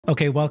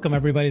Okay, welcome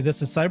everybody.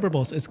 This is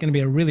Cyberbulls. It's going to be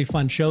a really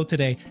fun show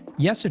today.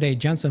 Yesterday,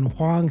 Jensen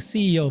Huang,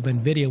 CEO of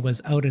NVIDIA,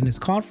 was out in his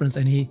conference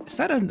and he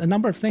said a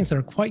number of things that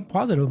are quite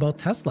positive about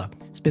Tesla.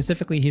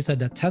 Specifically, he said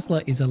that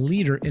Tesla is a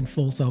leader in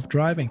full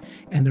self-driving,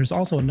 and there's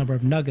also a number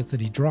of nuggets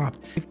that he dropped.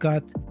 We've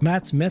got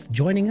Matt Smith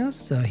joining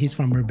us. He's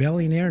from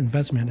Rebellionaire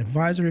investment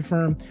advisory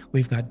firm.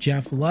 We've got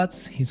Jeff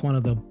Lutz. He's one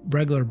of the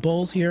regular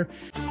bulls here.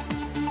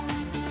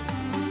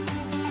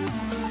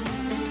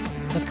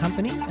 The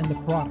company and the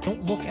product.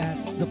 Don't look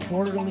at the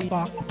quarterly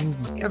stock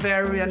movement. A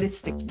very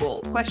realistic bull,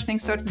 questioning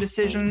certain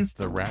decisions.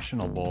 The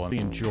rational bull. We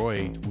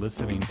enjoy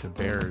listening to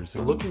bears.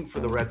 Looking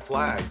for the red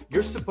flags.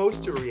 You're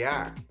supposed to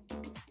react.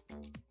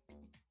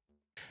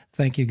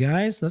 Thank you,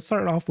 guys. Let's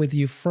start off with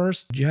you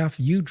first. Jeff,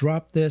 you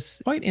dropped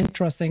this. Quite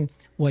interesting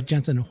what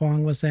Jensen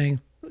Huang was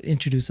saying.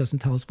 Introduce us and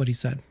tell us what he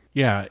said.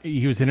 Yeah,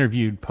 he was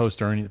interviewed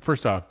post-earnings.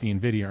 First off, the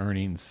NVIDIA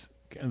earnings,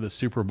 the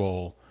Super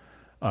Bowl,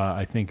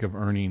 I think, of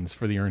earnings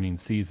for the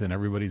earnings season.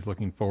 Everybody's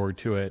looking forward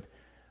to it.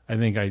 I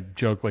think I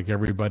joke like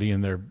everybody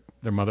and their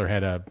mother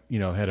had a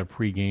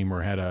pregame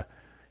or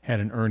had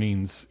an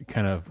earnings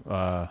kind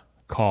of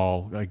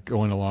call, like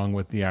going along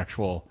with the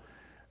actual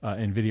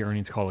NVIDIA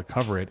earnings call to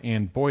cover it.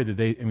 And boy, did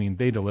they! I mean,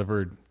 they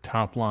delivered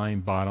top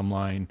line, bottom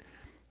line,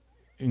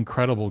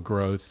 incredible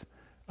growth.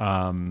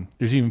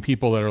 There's even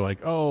people that are like,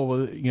 oh,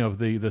 well,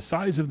 the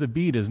size of the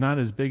beat is not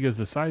as big as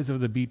the size of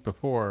the beat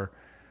before.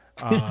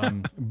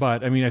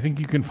 But I mean, I think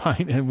you can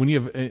find, and when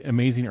you have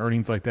amazing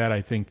earnings like that,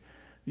 I think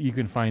you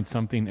can find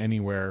something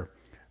anywhere.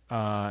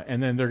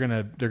 And then they're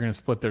gonna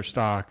split their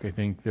stock. I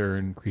think they're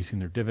increasing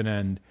their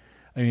dividend.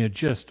 I mean, it's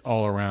just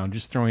all around,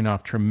 just throwing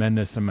off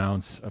tremendous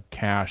amounts of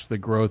cash, the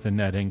growth in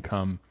net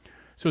income.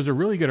 So it's a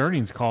really good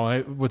earnings call.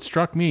 What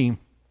struck me,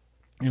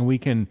 and we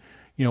can,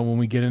 when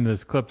we get into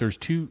this clip, there's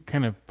two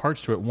kind of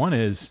parts to it. One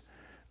is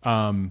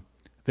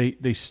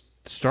they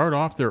start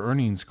off their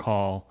earnings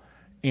call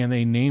and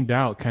they named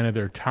out kind of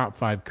their top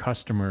 5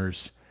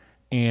 customers,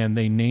 and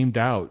they named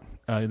XAI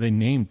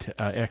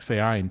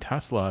and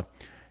Tesla,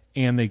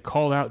 and they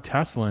called out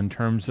Tesla in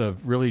terms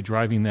of really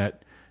driving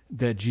that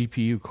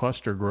GPU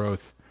cluster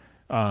growth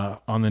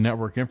on the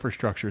network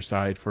infrastructure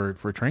side for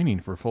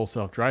training for full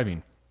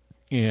self-driving.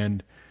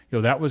 And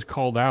that was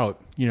called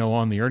out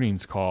on the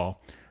earnings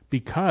call,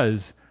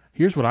 because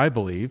here's what I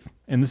believe,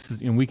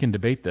 and we can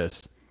debate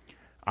this.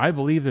 I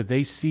believe that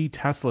they see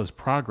Tesla's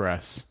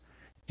progress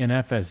in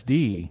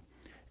FSD,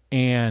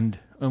 and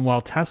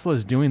while Tesla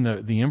is doing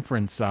the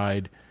inference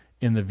side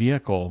in the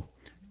vehicle,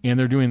 and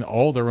they're doing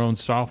all their own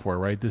software,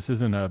 right? This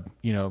isn't they're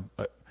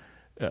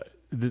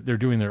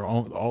doing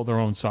all their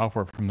own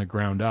software from the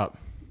ground up,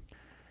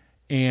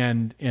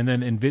 and then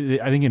NVIDIA,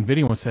 I think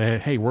NVIDIA will say,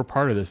 hey, we're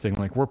part of this thing.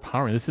 Like,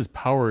 this is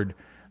powered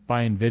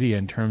by NVIDIA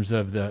in terms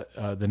of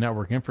the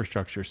network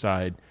infrastructure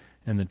side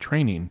and the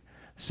training.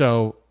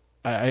 So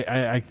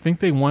I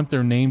think they want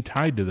their name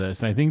tied to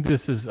this. And I think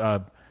this is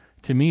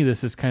to me,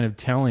 this is kind of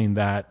telling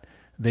that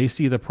they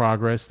see the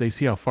progress, they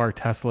see how far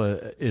Tesla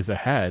is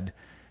ahead,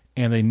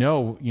 and they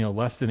know,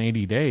 less than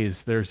 80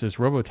 days, there's this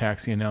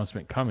robotaxi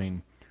announcement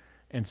coming.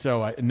 And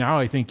so now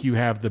I think you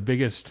have the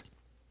biggest,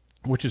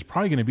 which is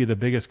probably going to be the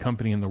biggest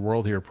company in the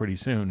world here pretty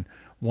soon,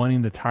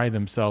 wanting to tie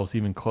themselves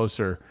even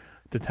closer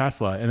to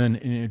Tesla. And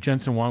then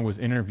Jensen Huang was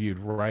interviewed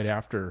right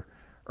after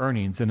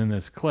earnings, and in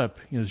this clip,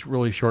 this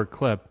really short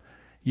clip,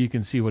 you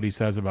can see what he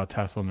says about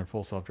Tesla and their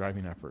full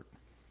self-driving effort.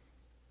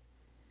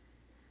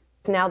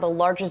 Now the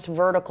largest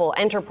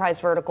enterprise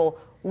vertical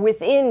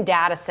within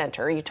data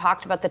center. You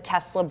talked about the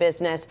Tesla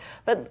business,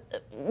 but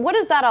what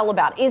is that all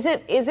about? Is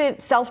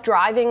it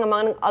self-driving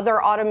among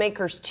other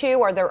automakers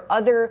too? Are there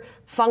other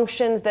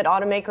functions that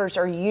automakers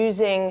are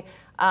using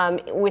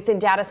within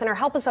data center?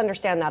 Help us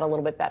understand that a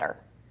little bit better.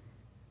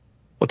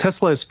 Well,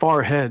 Tesla is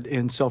far ahead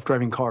in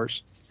self-driving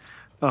cars,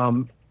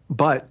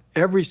 but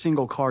every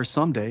single car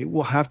someday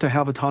will have to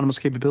have autonomous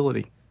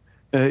capability.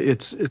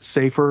 It's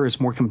safer, it's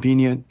more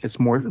convenient, it's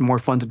more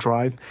fun to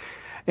drive.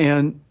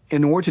 And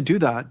in order to do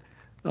that,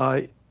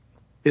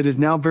 it is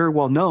now very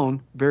well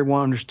known, very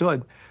well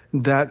understood,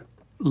 that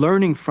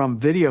learning from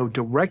video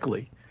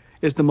directly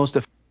is the most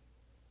effective.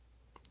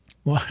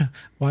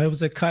 Why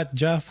was it cut,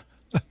 Jeff?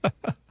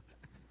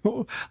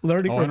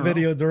 Learning from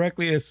video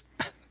directly is...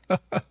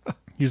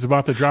 He's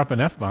about to drop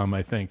an F-bomb,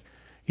 I think.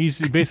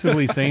 He's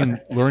basically saying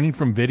learning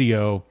from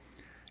video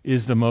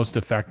is the most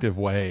effective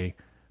way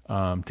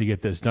to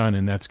get this done,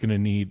 and that's going to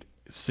need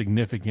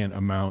significant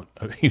amount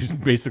of, he's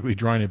basically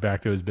drawing it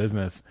back to his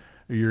business.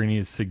 You're going to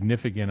need a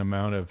significant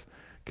amount of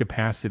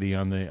capacity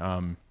on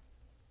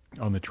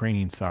the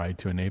training side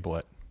to enable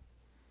it.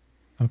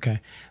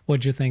 Okay.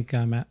 What'd you think,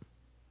 Matt?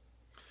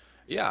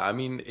 Yeah, I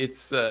mean,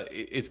 it's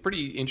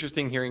pretty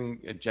interesting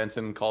hearing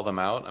Jensen call them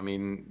out. I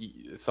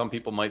mean, some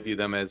people might view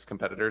them as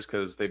competitors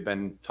because they've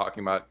been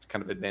talking about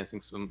kind of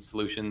advancing some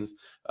solutions.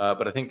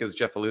 But I think, as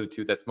Jeff alluded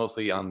to, that's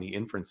mostly on the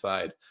inference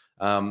side.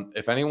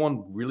 If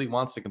anyone really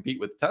wants to compete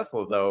with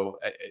Tesla, though,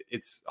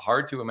 it's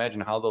hard to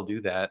imagine how they'll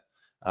do that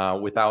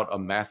without a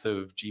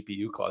massive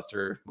GPU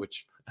cluster,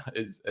 which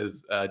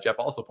as Jeff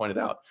also pointed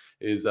out,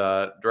 is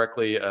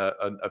directly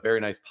a very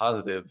nice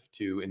positive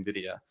to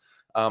NVIDIA.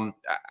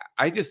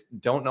 I just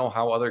don't know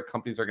how other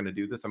companies are going to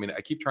do this. I mean,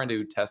 I keep trying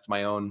to test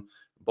my own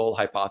bull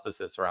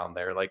hypothesis around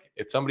there. Like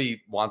if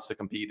somebody wants to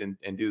compete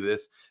and do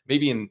this,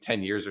 maybe in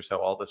 10 years or so,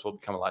 all this will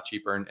become a lot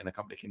cheaper and a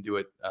company can do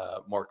it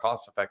more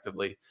cost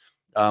effectively.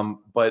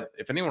 But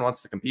if anyone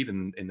wants to compete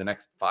in the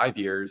next 5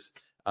 years,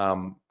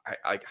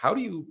 how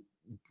do you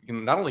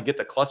not only get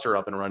the cluster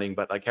up and running,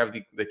 but like have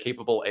the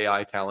capable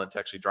AI talent to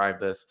actually drive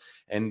this?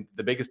 And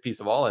the biggest piece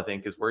of all, I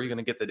think, is where are you going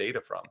to get the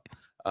data from?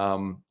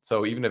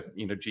 So even if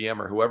GM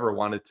or whoever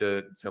wanted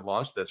to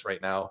launch this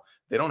right now,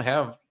 they don't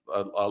have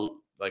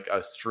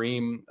a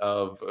stream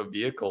of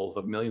vehicles,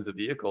 of millions of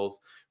vehicles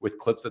with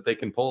clips that they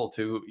can pull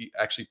to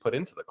actually put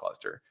into the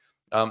cluster.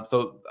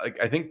 So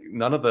I think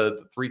none of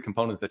the three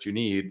components that you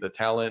need, the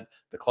talent,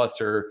 the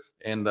cluster,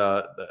 and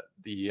the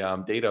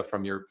data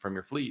from your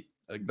fleet,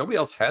 like nobody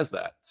else has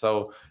that.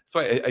 So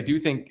I do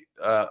think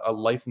a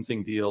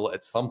licensing deal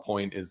at some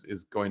point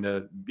is going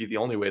to be the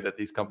only way that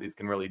these companies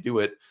can really do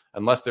it,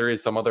 unless there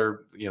is some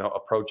other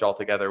approach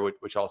altogether,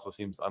 which also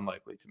seems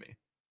unlikely to me.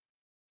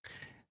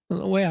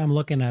 The way I'm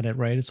looking at it,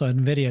 right? So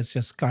Nvidia is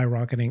just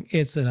skyrocketing.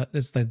 It's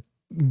the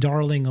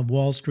darling of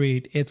Wall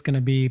Street. It's going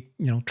to be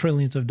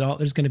trillions of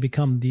dollars. It's going to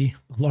become the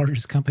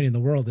largest company in the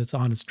world. It's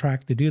on its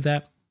track to do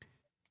that,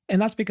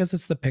 and that's because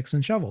it's the picks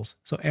and shovels.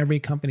 So every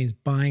company is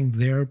buying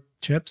their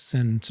chips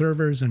and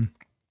servers and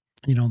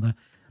the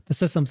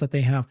systems that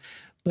they have.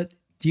 But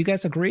do you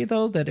guys agree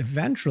though that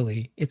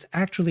eventually it's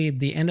actually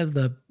the end of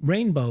the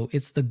rainbow?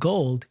 It's the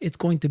gold. It's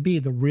going to be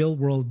the real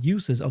world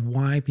uses of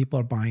why people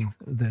are buying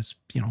this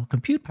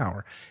compute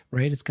power,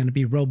 right? It's going to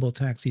be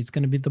robotaxi. It's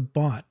going to be the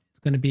bot. It's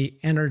going to be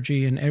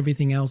energy and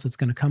everything else that's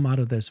going to come out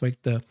of this,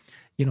 like the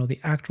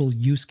actual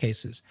use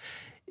cases.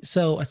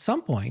 So at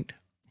some point,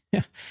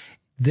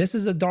 this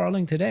is a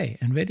darling today,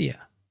 NVIDIA,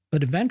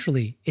 but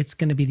eventually it's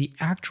going to be the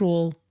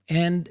actual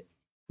end,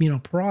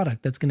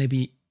 product that's going to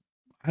be,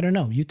 I don't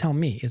know, you tell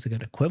me, is it going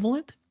to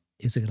equivalent?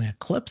 Is it going to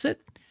eclipse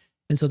it?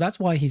 And so that's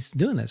why he's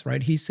doing this,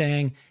 right? He's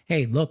saying,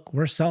 hey, look,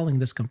 we're selling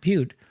this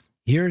compute.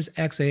 Here's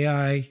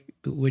XAI,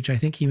 which I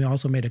think he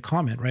also made a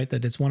comment, right?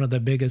 That it's one of the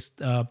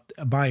biggest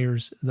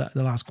buyers the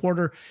last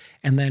quarter.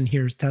 And then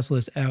here's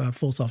Tesla's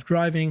full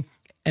self-driving.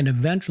 And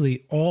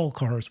eventually all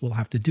cars will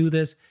have to do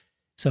this.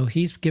 So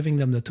he's giving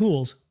them the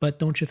tools. But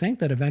don't you think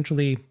that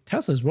eventually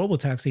Tesla's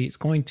robotaxi is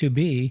going to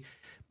be,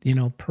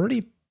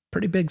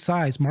 pretty big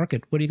size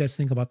market? What do you guys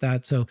think about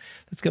that? So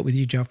let's get with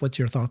you, Jeff. What's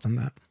your thoughts on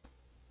that?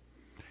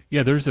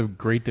 Yeah, there's a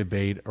great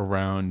debate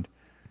around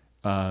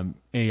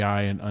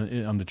AI and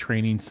on the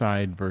training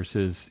side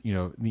versus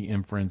the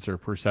inference or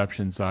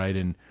perception side,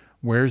 and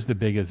where's the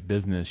biggest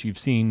business. You've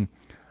seen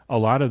a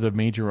lot of the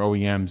major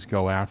OEMs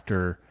go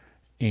after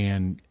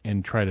and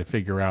try to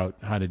figure out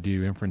how to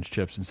do inference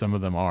chips, and some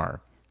of them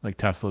are, like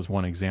Tesla is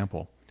one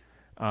example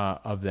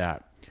of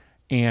that.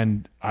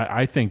 And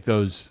I think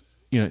those,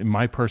 in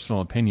my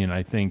personal opinion,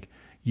 I think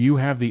you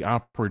have the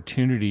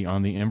opportunity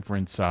on the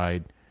inference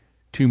side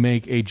to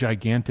make a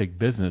gigantic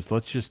business.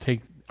 Let's just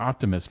take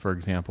Optimus, for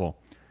example.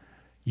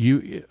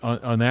 You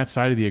on that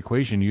side of the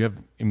equation, you have,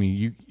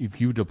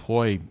 if you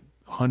deploy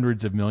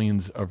hundreds of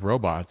millions of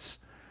robots,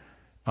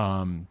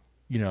 on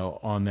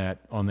that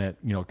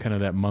kind of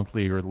that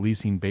monthly or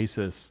leasing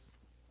basis,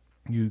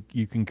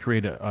 you can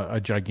create a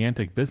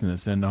gigantic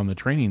business. And on the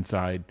training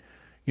side,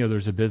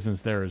 there's a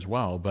business there as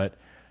well. But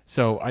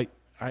so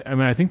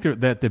I think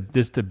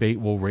this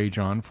debate will rage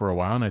on for a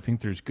while, and I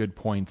think there's good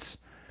points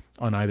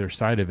on either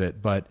side of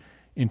it. But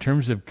in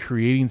terms of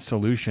creating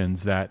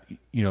solutions that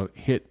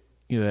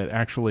that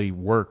actually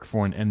work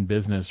for an end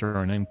business or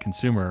an end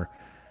consumer,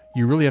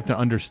 you really have to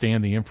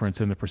understand the inference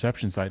and the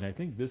perception side. And I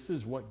think this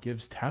is what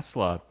gives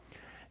Tesla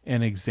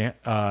an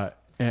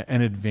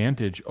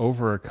advantage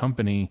over a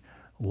company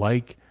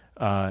like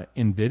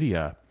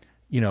NVIDIA.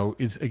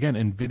 Is again,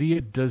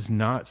 NVIDIA does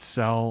not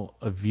sell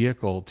a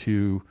vehicle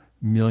to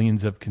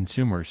millions of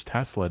consumers.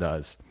 Tesla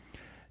does.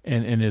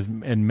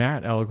 And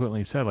Matt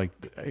eloquently said, like,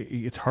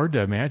 it's hard to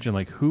imagine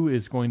like who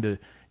is going to,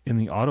 in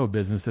the auto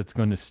business, that's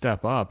going to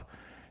step up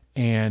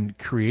and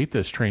create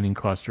this training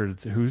cluster.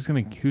 Who's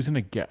going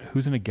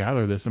to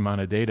gather this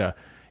amount of data,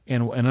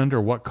 and under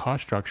what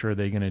cost structure are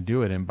they going to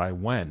do it, and by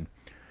when?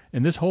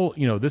 And this whole,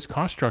 this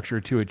cost structure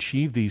to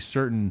achieve these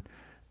certain,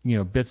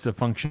 bits of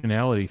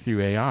functionality through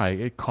AI,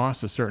 it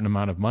costs a certain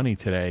amount of money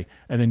today,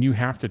 and then you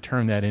have to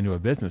turn that into a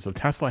business. So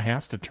Tesla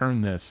has to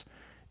turn this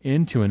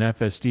into an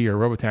FSD or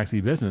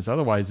robotaxi business.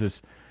 Otherwise,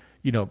 this,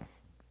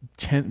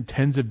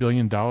 tens of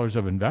 $billions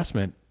of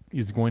investment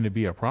is going to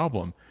be a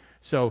problem.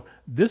 So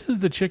this is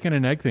the chicken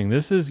and egg thing.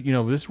 This is,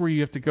 this is where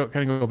you have to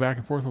go back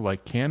and forth with,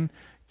 like, can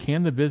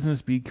the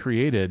business be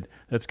created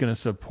that's going to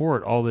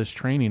support all this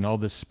training, all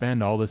this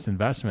spend, all this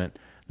investment?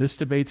 This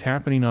debate's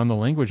happening on the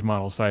language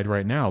model side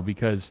right now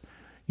because,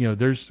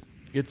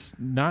 it's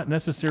not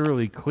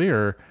necessarily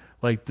clear,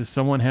 like, does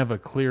someone have a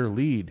clear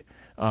lead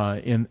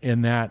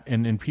in that,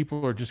 and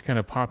people are just kind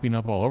of popping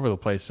up all over the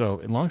place.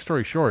 So, long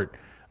story short,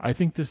 I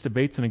think this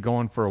debate's going to go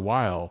on for a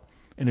while,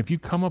 And if you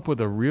come up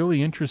with a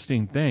really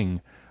interesting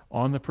thing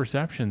on the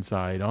perception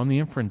side, on the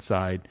inference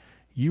side,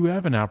 you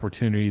have an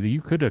opportunity that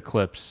you could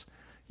eclipse,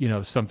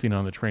 something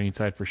on the training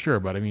side for sure.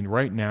 But I mean,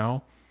 right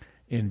now,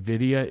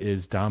 NVIDIA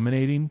is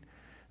dominating.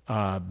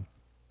 And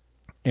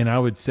I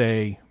would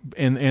say,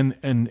 and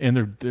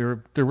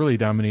they're really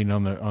dominating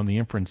on the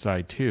inference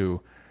side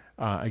too.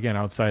 Again,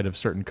 outside of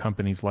certain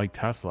companies like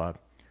Tesla.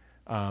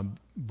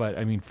 But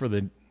I mean, for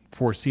the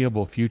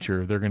foreseeable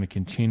future, they're going to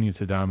continue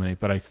to dominate.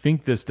 But I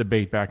think this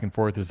debate back and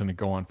forth is going to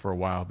go on for a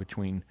while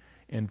between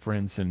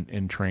inference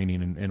and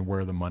training and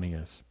where the money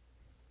is.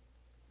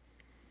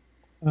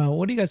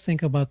 What do you guys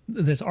think about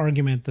this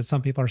argument that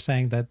some people are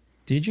saying that,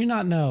 did you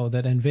not know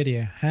that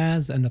NVIDIA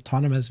has an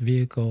autonomous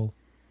vehicle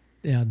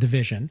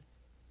division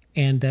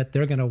and that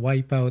they're going to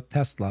wipe out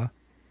Tesla?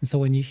 And so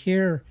when you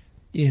hear,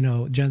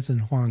 Jensen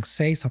Huang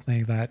say something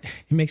like that,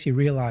 it makes you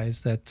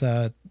realize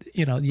that,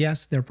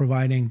 yes, they're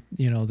providing,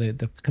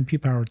 the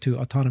compute power to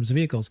autonomous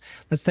vehicles.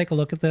 Let's take a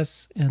look at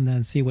this and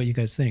then see what you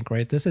guys think,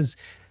 right? This is,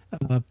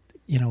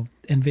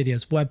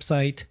 NVIDIA's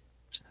website.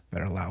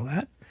 Better allow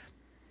that.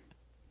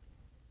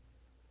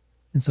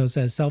 And so it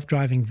says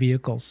self-driving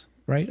vehicles,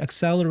 right?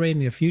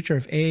 Accelerating the future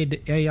of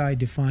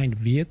AI-defined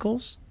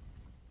vehicles.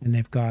 And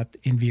they've got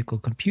in-vehicle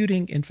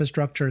computing,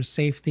 infrastructure,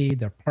 safety,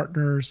 their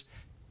partners,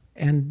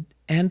 and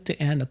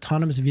end-to-end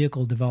autonomous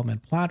vehicle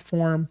development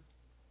platform.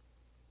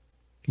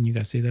 Can you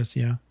guys see this?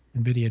 Yeah.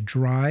 NVIDIA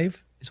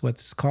Drive is what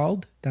it's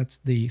called. That's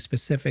the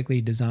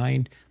specifically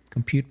designed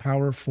compute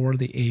power for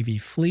the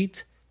AV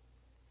fleet.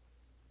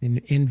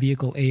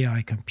 In-vehicle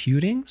AI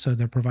computing. So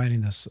they're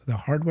providing the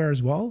hardware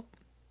as well.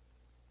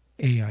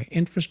 AI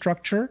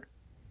infrastructure,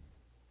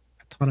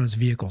 autonomous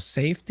vehicle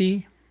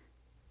safety.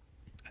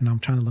 And I'm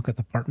trying to look at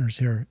the partners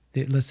here.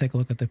 Let's take a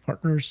look at the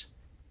partners.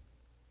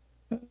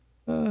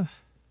 I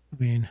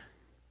mean,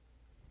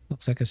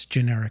 looks like it's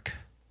generic.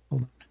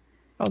 Hold on.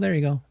 Oh, there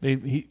you go.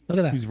 Look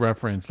at that. He's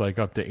referenced like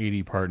up to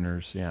 80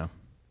 partners. Yeah.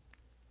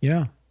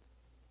 Yeah.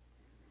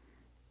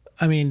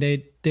 I mean,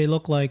 they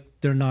look like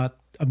they're not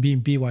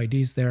being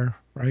BYDs there,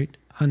 right?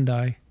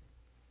 Hyundai.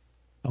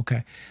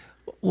 Okay.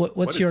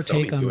 What's your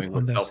take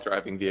on this?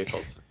 Self-driving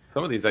vehicles.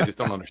 Some of these I just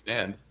don't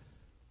understand.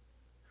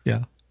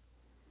 Yeah.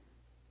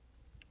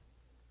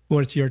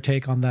 What's your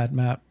take on that,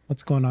 Matt?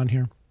 What's going on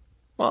here?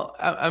 Well,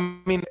 I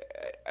mean,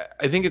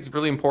 I think it's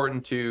really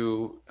important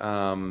to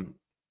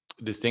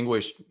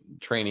distinguish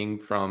training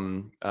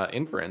from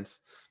inference.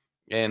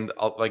 And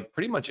like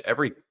pretty much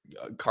every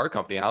car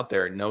company out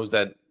there knows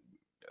that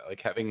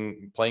like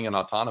playing an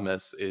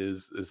autonomous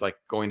is like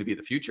going to be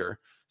the future.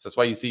 So that's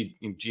why you see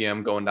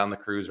GM going down the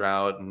cruise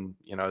route, and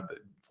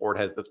Ford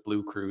has this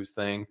Blue Cruise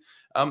thing,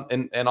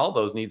 and all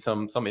those need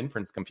some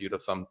inference compute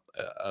of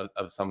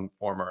some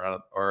form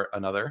or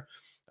another.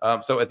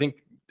 So I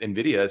think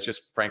NVIDIA is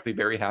just frankly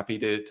very happy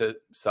to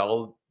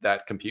sell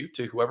that compute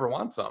to whoever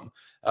wants them.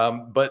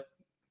 But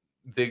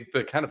the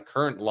kind of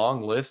current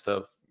long list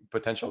of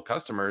potential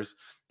customers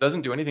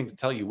doesn't do anything to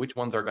tell you which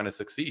ones are going to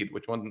succeed,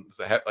 which ones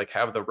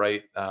have the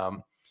right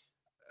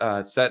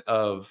set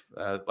of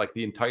like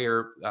the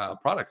entire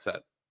product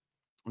set.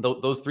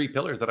 Those three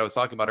pillars that I was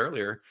talking about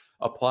earlier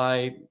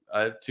apply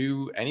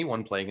to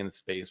anyone playing in the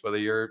space, whether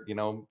you're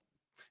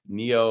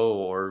Neo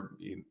or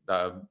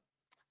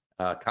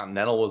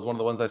Continental was one of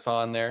the ones I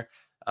saw in there.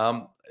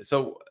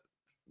 So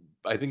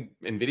I think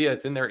NVIDIA,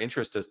 it's in their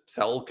interest to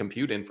sell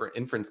compute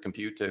inference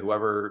compute to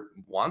whoever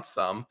wants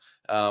some.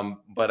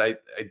 But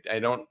I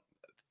don't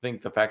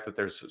think the fact that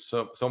there's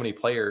so many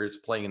players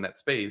playing in that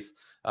space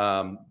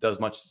does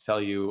much to tell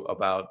you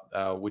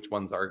about which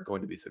ones are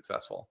going to be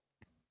successful.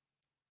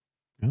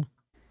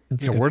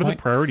 Yeah, where do the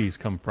priorities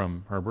come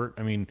from, Herbert?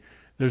 I mean,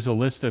 there's a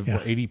list of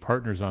 80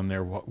 partners on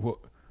there.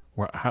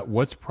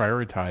 What's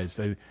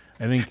prioritized?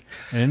 I think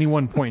at any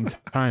one point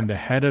in time, the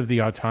head of the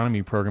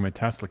autonomy program at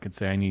Tesla could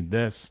say, I need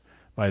this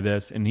by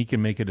this, and he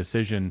can make a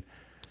decision.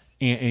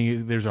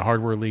 And there's a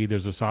hardware lead,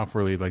 there's a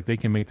software lead. Like they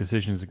can make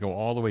decisions that go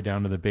all the way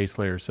down to the base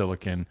layer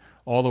silicon,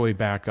 all the way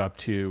back up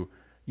to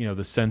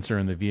the sensor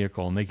in the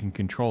vehicle, and they can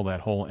control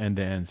that whole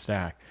end-to-end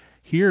stack.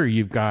 Here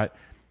you've got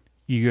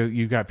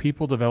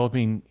people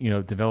developing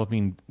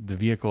the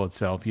vehicle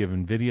itself. You have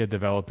NVIDIA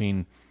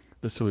developing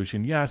the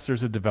solution. Yes,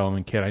 there's a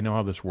development kit. I know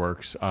how this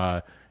works,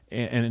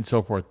 and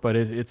so forth. But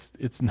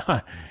it's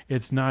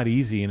not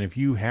easy. And if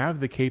you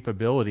have the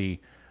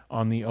capability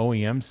on the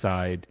OEM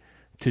side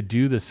to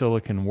do the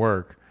silicon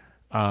work,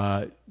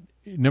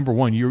 number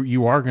one,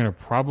 you are going to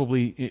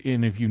probably,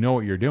 and if you know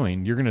what you're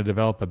doing, you're going to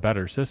develop a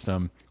better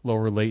system,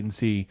 lower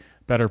latency,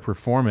 better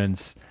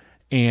performance,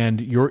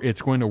 and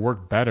it's going to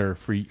work better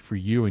for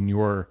you and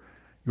your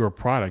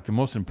product. And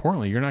most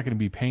importantly, you're not going to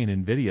be paying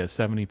NVIDIA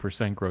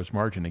 70% gross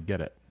margin to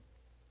get it.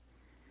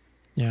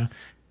 Yeah.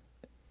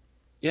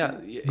 Yeah.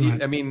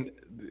 I mean,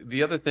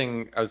 the other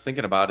thing I was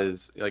thinking about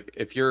is like,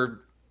 if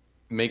you're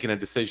making a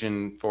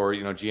decision for,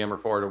 GM or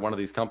Ford or one of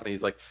these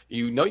companies, like,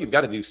 you've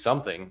got to do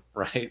something,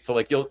 right? So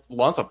like you'll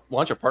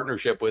launch a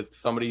partnership with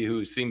somebody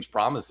who seems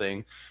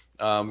promising.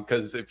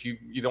 Because if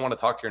you don't want to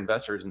talk to your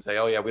investors and say,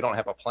 oh yeah, we don't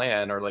have a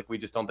plan, or like we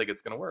just don't think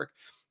it's going to work.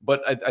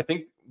 But I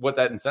think what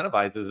that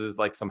incentivizes is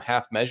like some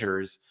half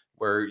measures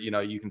where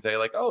you can say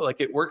like, oh, like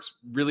it works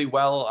really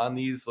well on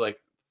these like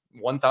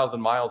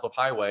 1,000 miles of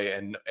highway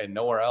and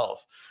nowhere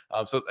else.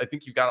 So I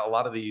think you've got a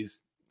lot of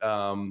these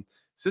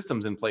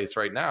systems in place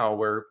right now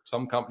where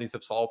some companies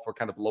have solved for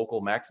kind of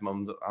local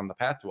maximums on the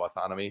path to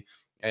autonomy.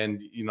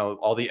 And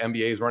all the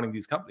MBAs running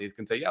these companies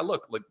can say, yeah,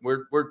 look, like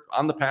we're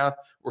on the path,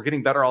 we're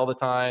getting better all the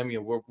time.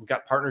 We've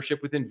got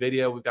partnership with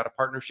NVIDIA, we've got a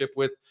partnership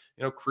with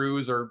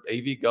Cruise or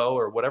AVGo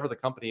or whatever the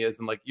company is,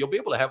 and like you'll be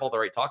able to have all the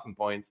right talking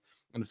points.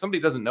 And if somebody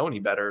doesn't know any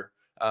better,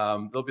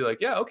 they'll be like,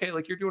 yeah, okay,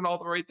 like you're doing all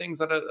the right things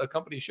that a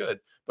company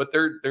should. But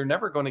they're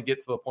never going to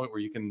get to the point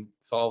where you can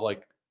solve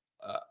like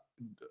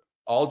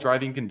all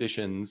driving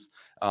conditions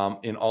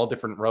in all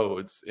different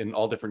roads, in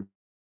all different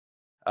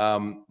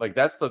like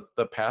that's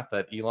the path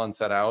that Elon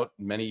set out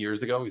many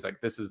years ago. He's like,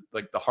 this is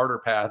like the harder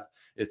path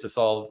is to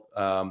solve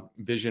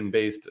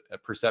vision-based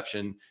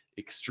perception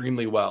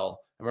extremely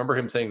well. I remember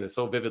him saying this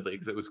so vividly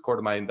because it was core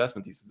to my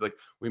investment thesis. Like,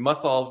 we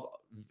must solve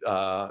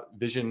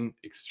vision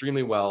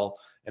extremely well,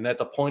 and at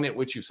the point at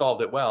which you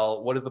solved it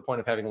well, what is the point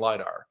of having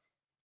LiDAR?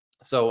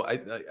 So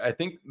I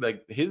think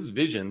like his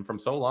vision from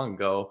so long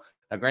ago.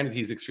 Now, granted,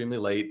 he's extremely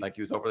late, like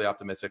he was overly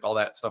optimistic, all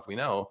that stuff we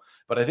know.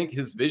 But I think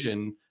his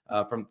vision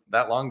from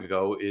that long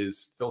ago is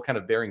still kind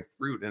of bearing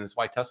fruit. And it's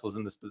why Tesla's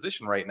in this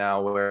position right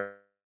now where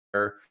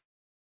sure,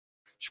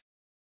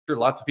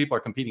 lots of people are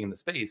competing in the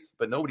space,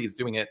 but nobody's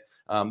doing it.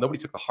 Nobody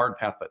took the hard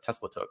path that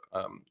Tesla took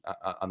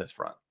on this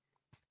front.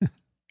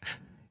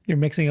 You're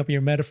mixing up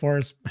your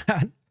metaphors.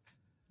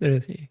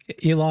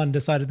 Elon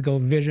decided to go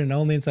vision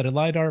only instead of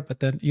LiDAR,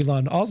 but then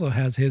Elon also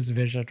has his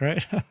vision,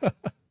 right?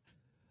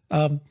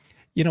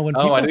 When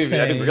people I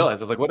didn't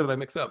realize. I was like, what did I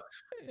mix up?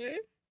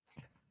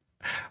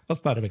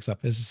 That's not a mix up.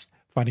 It's just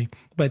funny.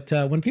 But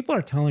when people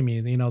are telling me,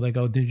 they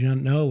go, did you not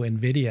know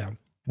NVIDIA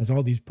has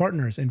all these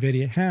partners?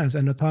 NVIDIA has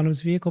an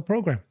autonomous vehicle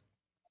program.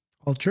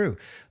 All true.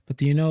 But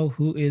do you know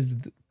who is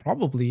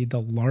probably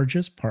the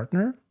largest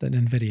partner that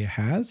NVIDIA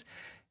has?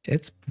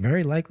 It's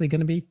very likely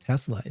going to be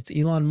Tesla. It's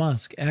Elon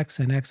Musk, X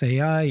and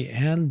XAI,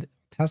 and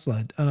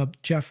Tesla.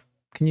 Jeff,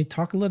 can you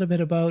talk a little bit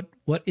about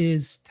what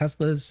is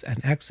Tesla's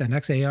and X and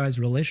XAI's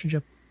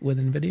relationship with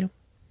NVIDIA?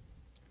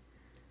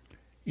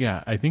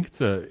 Yeah, I think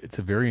it's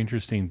a very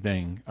interesting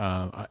thing.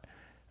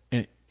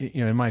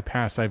 In my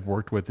past, I've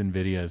worked with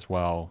NVIDIA as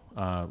well.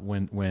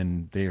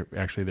 When their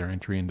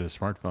entry into the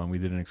smartphone, we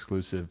did an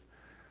exclusive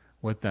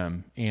with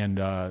them, and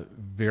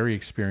very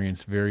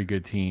experienced, very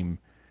good team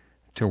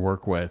to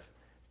work with.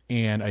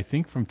 And I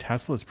think from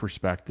Tesla's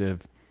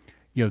perspective,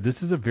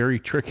 this is a very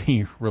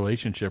tricky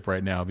relationship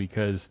right now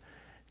because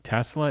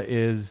Tesla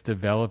is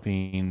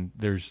developing.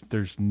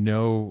 There's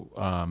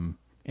no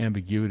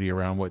ambiguity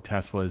around what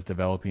Tesla is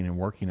developing and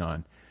working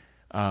on.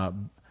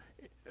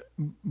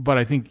 But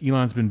I think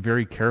Elon's been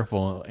very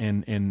careful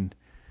in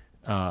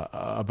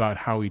about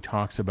how he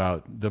talks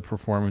about the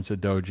performance of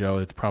Dojo,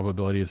 its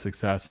probability of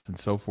success, and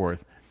so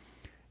forth.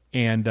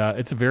 And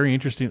it's a very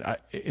interesting.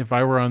 If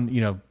I were on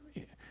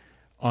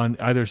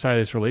either side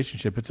of this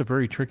relationship, it's a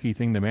very tricky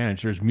thing to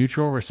manage. There's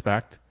mutual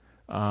respect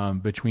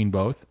between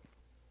both.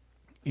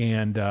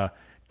 And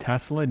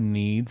Tesla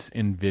needs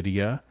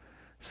NVIDIA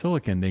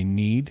silicon. They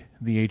need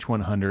the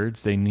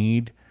H100s. They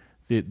need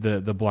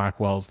the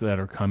Blackwells that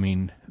are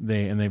coming.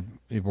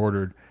 They've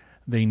ordered.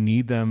 They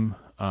need them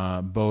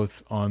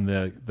both on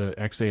the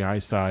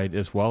XAI side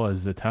as well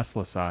as the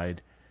Tesla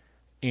side.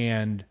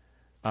 And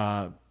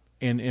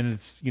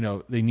it's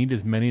they need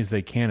as many as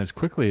they can as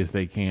quickly as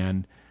they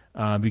can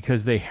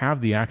because they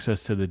have the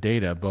access to the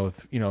data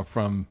both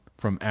from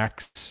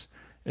X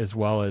as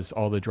well as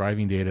all the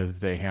driving data that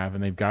they have,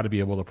 and they've got to be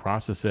able to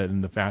process it,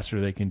 and the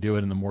faster they can do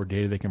it and the more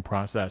data they can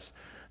process,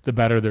 the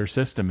better their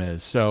system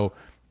is. So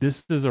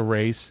this is a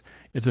race.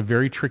 It's a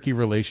very tricky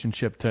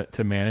relationship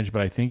to manage,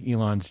 but I think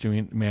Elon's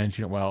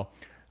managing it well.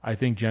 I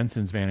think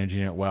Jensen's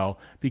managing it well,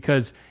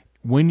 because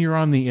when you're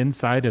on the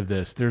inside of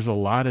this, there's a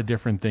lot of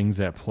different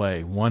things at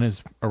play. One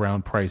is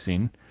around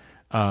pricing.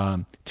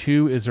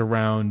 Two is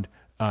around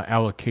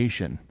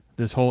allocation.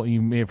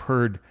 You may have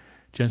heard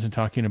Jensen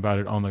talking about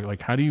it on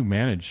like how do you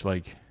manage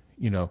and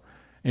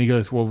he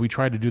goes, well, we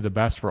try to do the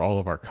best for all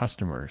of our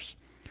customers.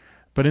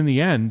 But in the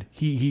end,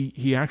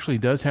 he actually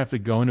does have to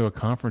go into a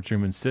conference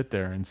room and sit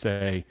there and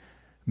say,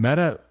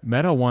 Meta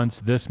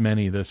wants this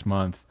many this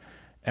month,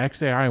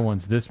 XAI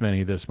wants this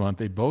many this month.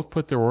 They both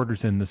put their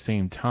orders in the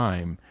same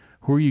time.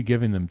 Who are you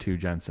giving them to,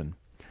 Jensen?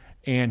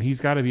 And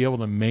he's got to be able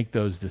to make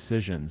those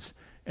decisions.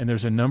 And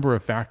there's a number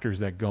of factors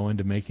that go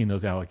into making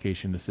those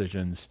allocation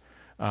decisions.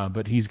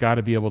 But he's got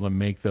to be able to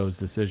make those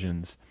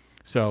decisions.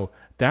 So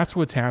that's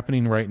what's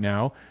happening right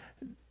now.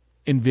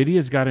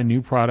 NVIDIA's got a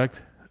new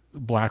product,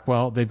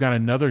 Blackwell. They've got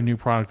another new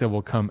product that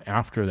will come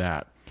after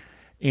that.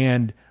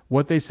 And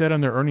what they said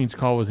on their earnings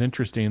call was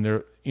interesting.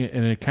 And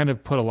it kind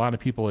of put a lot of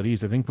people at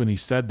ease. I think when he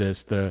said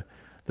this, the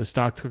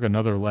stock took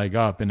another leg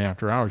up in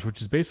after hours,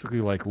 which is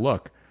basically like,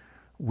 look,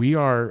 we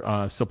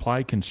are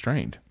supply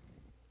constrained.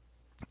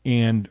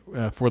 and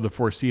for the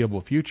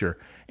foreseeable future.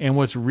 And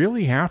what's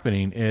really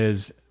happening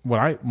is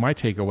my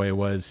takeaway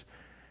was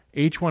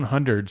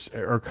H100s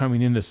are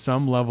coming into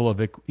some level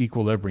of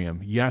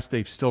equilibrium. Yes,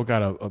 they've still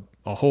got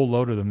a whole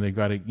load of them. They've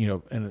got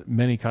and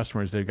many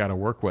customers they've got to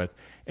work with.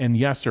 And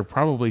yes, they're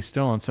probably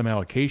still on some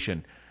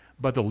allocation,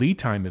 but the lead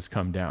time has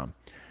come down.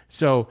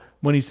 So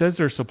when he says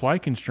they're supply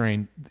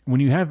constrained, when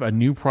you have a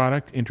new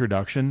product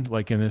introduction,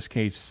 like in this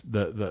case,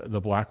 the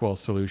Blackwell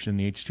solution,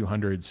 the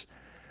H200s,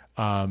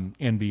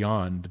 and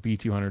beyond, the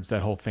B200s,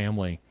 that whole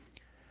family,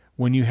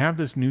 when you have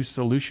this new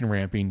solution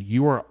ramping,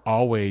 you are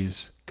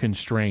always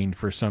constrained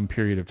for some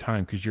period of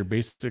time because you're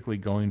basically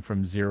going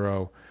from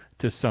zero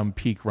to some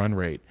peak run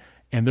rate.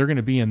 And they're going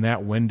to be in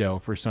that window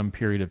for some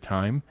period of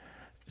time.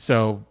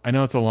 So I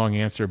know it's a long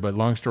answer, but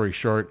long story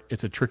short,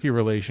 it's a tricky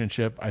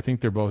relationship. I think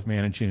they're both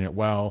managing it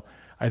well.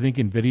 I think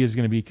NVIDIA is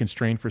going to be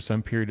constrained for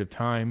some period of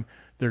time.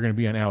 They're going to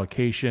be on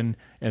allocation,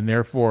 and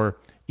therefore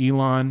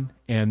Elon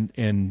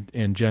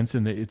and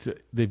Jensen,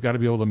 they've got to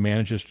be able to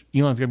manage this.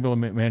 Elon's going to be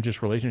able to manage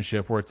this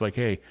relationship where it's like,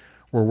 hey,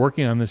 we're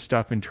working on this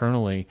stuff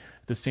internally.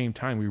 At the same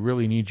time, we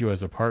really need you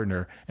as a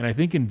partner. And I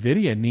think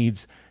NVIDIA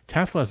needs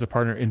Tesla as a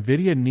partner.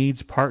 NVIDIA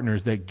needs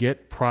partners that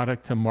get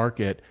product to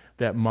market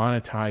that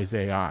monetize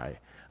AI.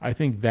 I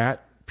think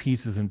that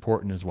piece is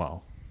important as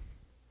well.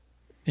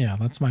 Yeah,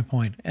 that's my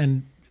point.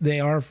 And they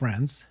are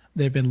friends.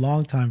 They've been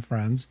longtime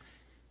friends.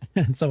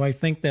 And so I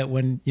think that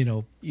when,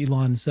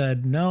 Elon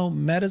said, no,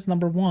 Meta's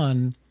number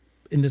one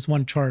in this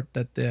one chart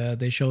that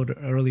they showed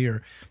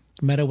earlier,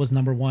 Meta was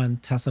number one,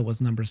 Tesla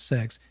was number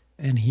 6.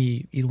 And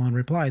Elon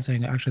replied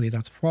saying, actually,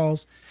 that's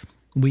false.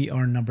 We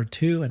are number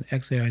 2 and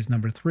XAI is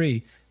number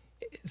 3.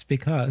 It's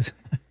because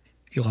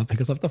Elon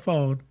picks up the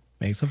phone,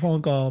 makes a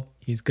phone call.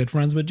 He's good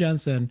friends with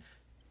Jensen.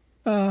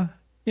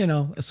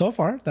 So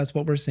far, that's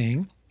what we're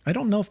seeing. I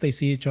don't know if they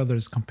see each other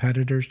as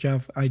competitors,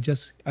 Jeff. I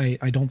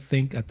don't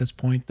think at this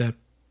point that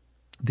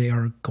they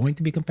are going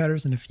to be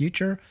competitors in the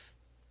future.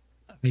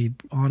 I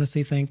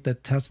honestly think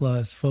that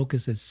Tesla's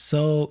focus is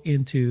so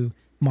into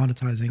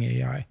monetizing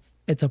AI.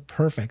 It's a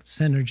perfect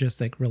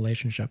synergistic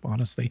relationship,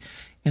 honestly.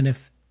 And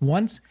if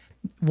once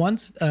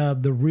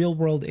the real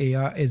world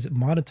AI is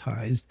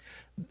monetized,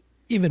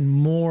 even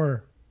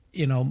more,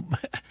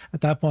 at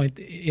that point,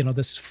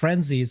 this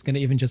frenzy is going to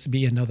even just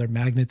be another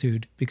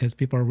magnitude because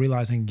people are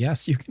realizing,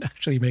 yes, you can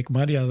actually make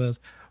money out of this.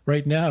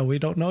 Right now, we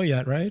don't know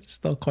yet, right? It's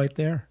still quite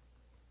there.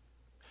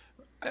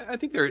 I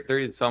think there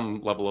is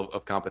some level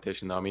of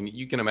competition, though. I mean,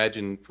 you can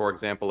imagine, for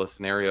example, a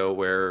scenario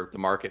where the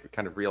market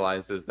kind of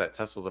realizes that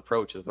Tesla's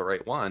approach is the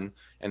right one,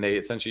 and they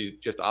essentially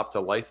just opt to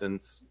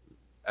license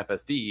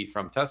FSD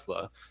from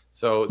Tesla.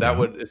 So that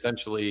would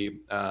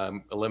essentially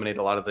eliminate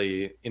a lot of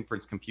the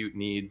inference compute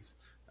needs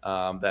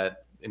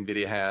that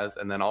NVIDIA has.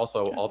 And then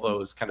also all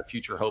those kind of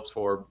future hopes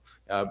for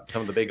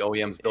some of the big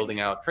OEMs building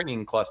out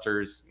training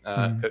clusters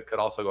could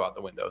also go out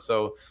the window.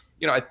 So,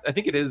 I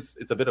think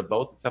it's a bit of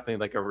both. It's definitely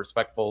like a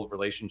respectful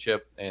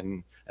relationship.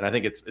 And I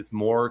think it's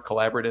more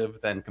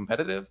collaborative than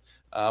competitive.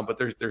 But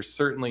there's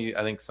certainly,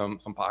 I think, some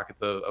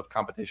pockets of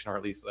competition, or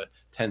at least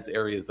tense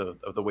areas of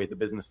the way the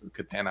businesses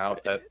could pan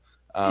out that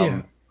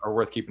are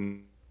worth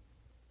keeping.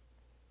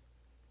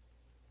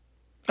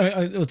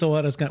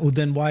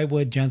 Then why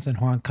would Jensen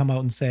Huang come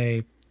out and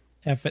say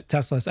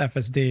Tesla's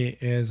FSD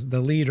is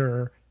the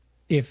leader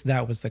if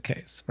that was the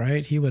case,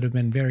 right? He would have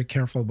been very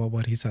careful about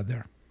what he said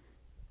there.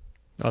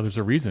 Oh, there's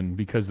a reason,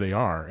 because they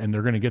are, and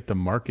they're going to get the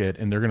market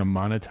and they're going to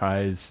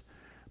monetize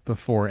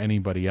before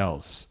anybody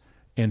else.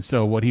 And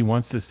so what he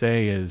wants to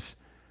say is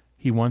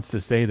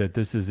that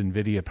this is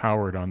NVIDIA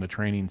powered on the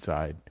training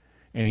side,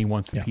 and he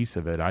wants a piece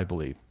of it, I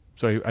believe.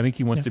 So I think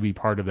he wants to be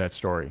part of that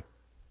story.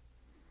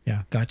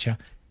 Yeah, gotcha.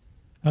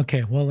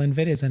 Okay, well,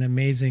 NVIDIA is an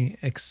amazing,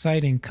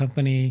 exciting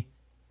company.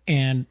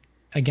 And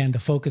again, the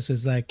focus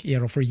is like,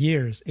 for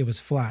years it was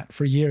flat.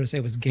 For years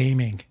it was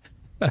gaming.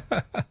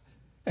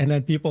 And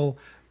then people,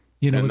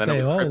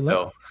 say,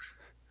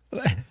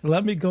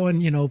 let me go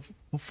and,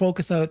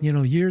 focus out,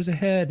 years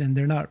ahead. And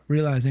they're not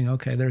realizing,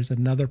 okay, there's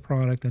another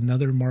product,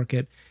 another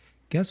market.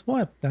 Guess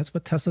what? That's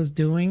what Tesla's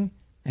doing.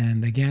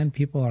 And again,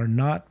 people are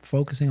not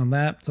focusing on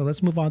that. So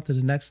let's move on to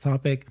the next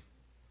topic,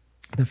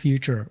 the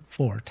future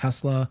for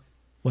Tesla,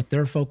 what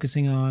they're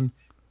focusing on,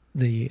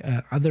 the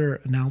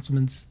other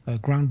announcements,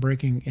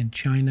 groundbreaking in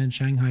China,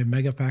 Shanghai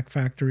MegaPack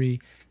factory.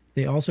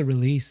 They also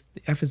released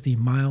the FSD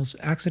miles,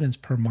 accidents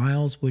per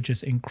miles, which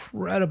is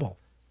incredible.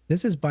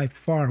 This is by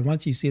far,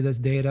 once you see this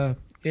data,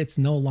 it's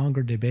no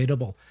longer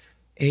debatable.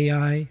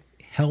 AI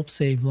helps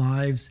save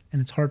lives,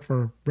 and it's hard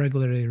for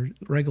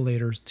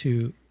regulators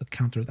to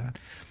counter that.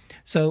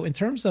 So in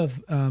terms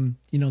of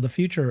the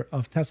future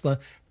of Tesla,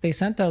 they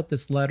sent out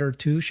this letter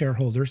to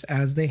shareholders,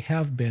 as they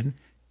have been,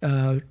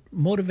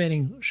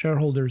 motivating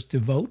shareholders to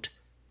vote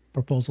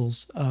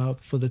proposals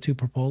for the 2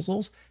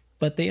 proposals.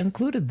 But they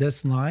included this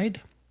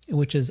slide,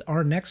 which is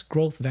our next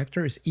growth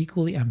vector is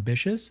equally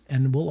ambitious,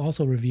 and we'll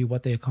also review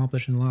what they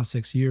accomplished in the last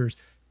 6 years.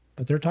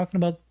 But they're talking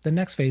about the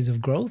next phase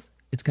of growth.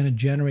 It's going to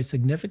generate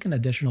significant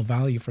additional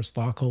value for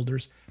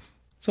stockholders.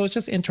 So it's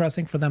just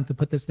interesting for them to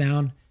put this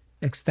down.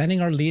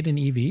 extending our lead in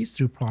EVs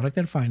through product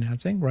and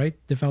financing, right?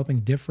 Developing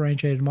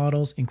differentiated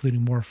models,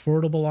 including more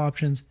affordable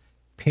options,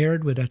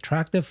 paired with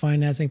attractive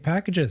financing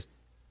packages.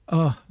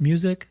 Oh,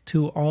 music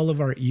to all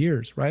of our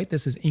ears, right?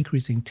 This is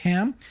increasing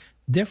TAM,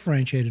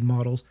 differentiated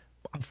models,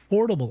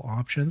 affordable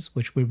options,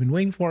 which we've been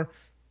waiting for,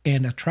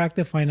 and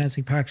attractive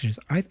financing packages.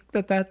 I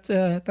think that's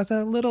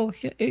a little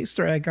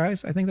Easter egg,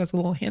 guys. I think that's a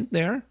little hint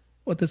there,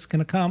 what this is going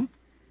to come.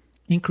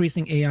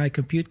 Increasing AI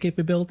compute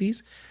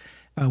capabilities.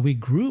 We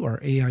grew our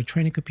AI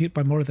training compute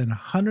by more than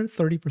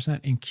 130%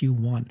 in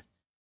Q1.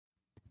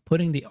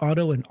 Putting the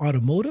auto and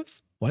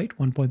automotive, right,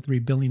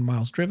 1.3 billion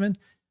miles driven,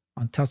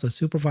 on Tesla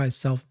supervised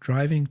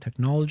self-driving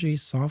technology,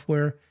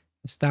 software,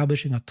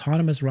 establishing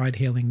autonomous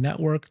ride-hailing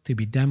network to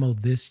be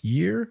demoed this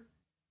year.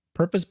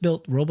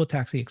 Purpose-built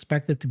robotaxi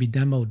expected to be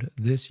demoed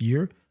this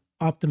year.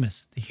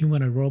 Optimus, the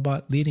humanoid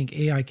robot, leading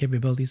AI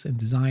capabilities and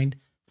designed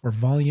for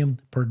volume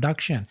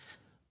production.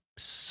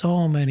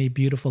 So many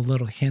beautiful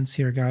little hints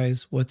here,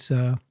 guys.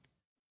 Who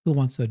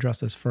wants to address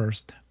this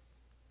first?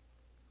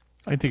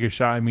 I take a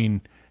shot. I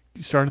mean,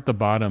 start at the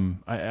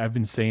bottom. I've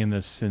been saying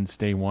this since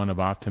day one of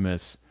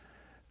Optimus.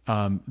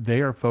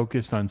 They are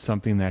focused on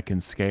something that can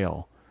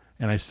scale.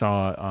 And I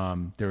saw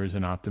there was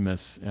an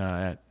Optimus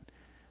at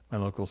my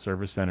local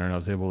service center, and I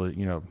was able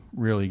to,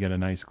 really get a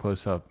nice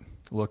close-up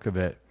look of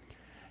it.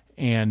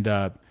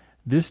 And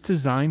this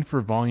design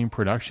for volume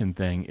production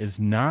thing is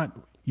not,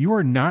 you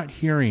are not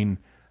hearing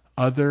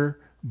other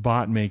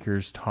bot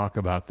makers talk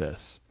about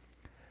this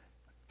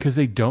because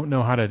they don't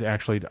know how to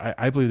actually,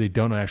 I believe they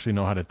don't actually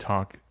know how to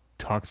talk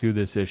through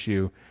this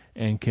issue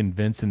and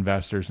convince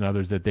investors and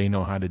others that they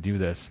know how to do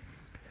this.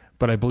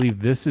 But I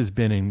believe this has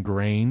been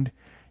ingrained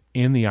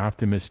in the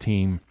Optimus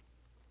team,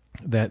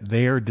 that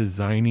they are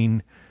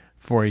designing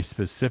for a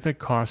specific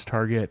cost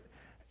target,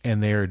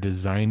 and they are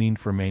designing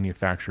for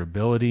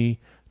manufacturability,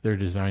 they're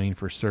designing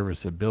for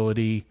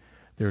serviceability,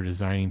 they're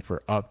designing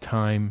for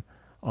uptime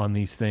on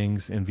these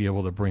things and be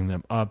able to bring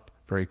them up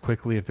very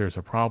quickly if there's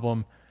a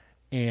problem.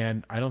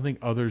 And I don't think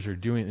others are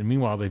doing it. And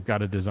meanwhile, they've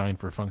got a design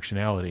for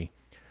functionality.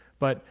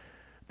 But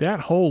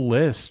that whole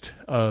list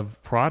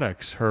of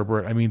products,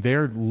 Herbert, I mean,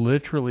 they're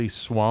literally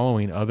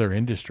swallowing other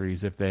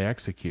industries if they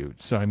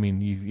execute. So, I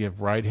mean, you have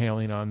ride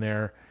hailing on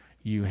there.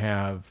 You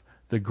have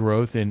the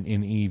growth in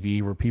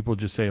EV where people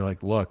just say,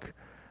 like, look,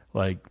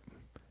 like,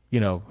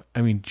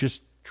 I mean, just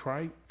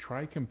try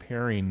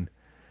comparing,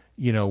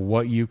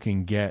 what you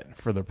can get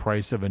for the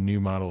price of a new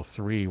Model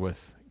 3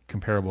 with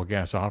comparable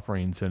gas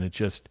offerings. And it's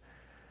just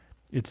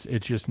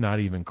not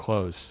even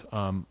close.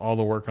 All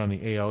the work on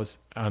the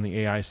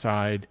AI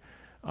side.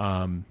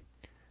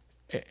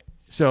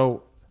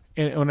 So,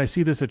 and when I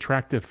see this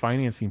attractive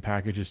financing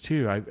packages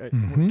too,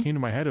 what came to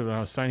my head when I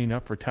was signing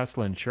up for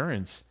Tesla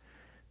insurance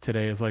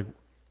today is like,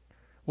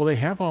 well, they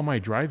have all my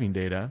driving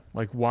data.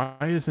 Like, why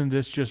isn't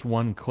this just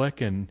one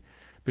click? And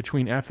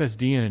between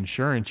FSD and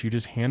insurance, you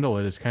just handle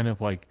it as kind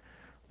of like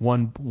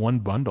one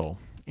bundle.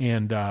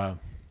 And I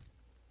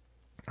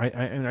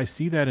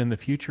see that in the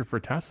future for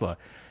Tesla.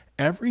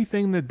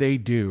 Everything that they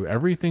do,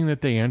 everything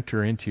that they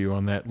enter into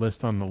on that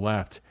list on the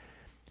left,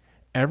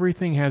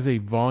 everything has a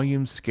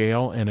volume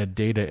scale and a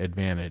data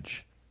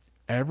advantage.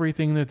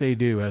 Everything that they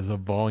do has a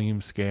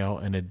volume scale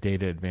and a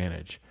data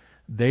advantage.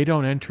 They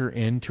don't enter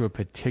into a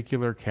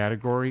particular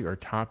category or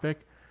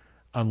topic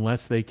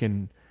unless they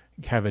can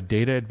have a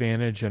data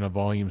advantage and a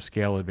volume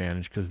scale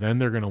advantage, because then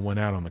they're going to win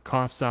out on the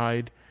cost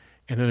side,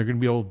 and then they're going to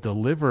be able to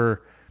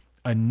deliver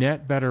a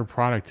net better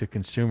product to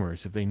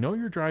consumers. If they know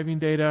your driving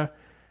data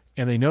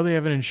and they know they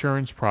have an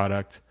insurance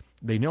product,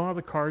 they know how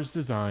the car is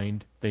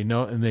designed, they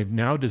know, and they've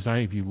now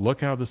designed, if you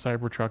look how the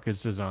Cybertruck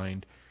is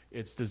designed,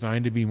 it's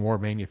designed to be more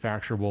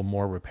manufacturable,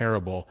 more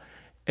repairable.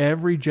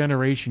 Every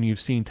generation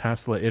you've seen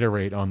Tesla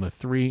iterate on the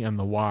 3 and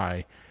the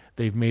Y,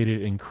 they've made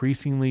it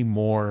increasingly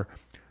more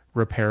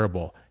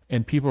repairable.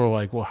 And people are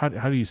like, well, how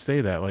do you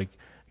say that? Like,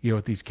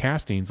 with these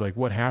castings, like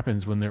what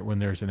happens when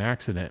there's an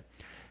accident?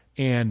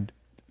 And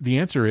the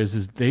answer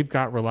is they've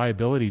got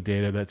reliability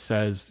data that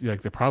says,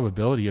 like, the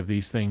probability of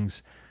these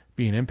things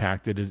being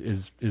impacted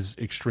is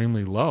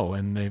extremely low,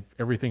 and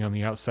everything on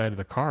the outside of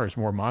the car is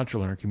more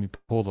modular and can be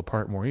pulled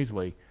apart more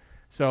easily.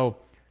 So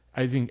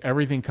I think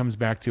everything comes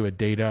back to a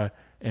data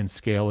and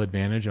scale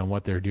advantage on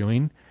what they're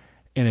doing.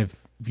 And if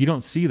you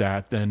don't see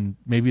that, then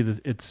maybe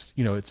it's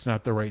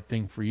not the right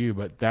thing for you.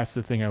 But that's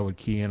the thing I would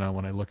key in on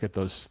when I look at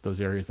those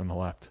areas on the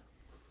left.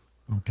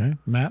 Okay,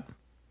 Matt.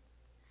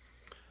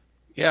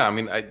 Yeah, I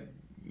mean, I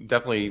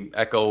definitely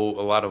echo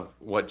a lot of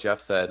what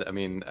Jeff said. I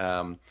mean,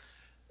 I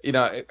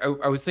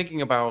was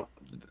thinking about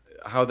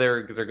how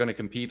they're going to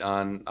compete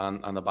on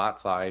the bot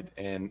side,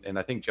 and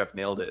I think Jeff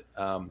nailed it.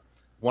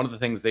 One of the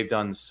things they've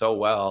done so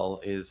well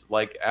is,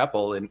 like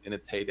Apple in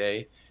its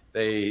heyday,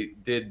 they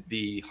did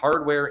the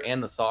hardware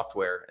and the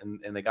software,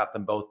 and they got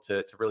them both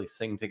to really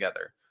sing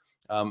together.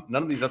 None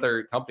of these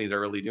other companies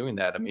are really doing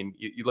that. I mean,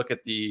 you look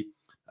at the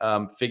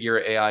Figure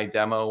AI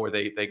demo where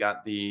they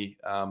got the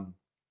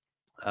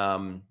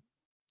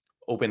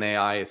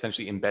OpenAI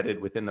essentially embedded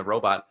within the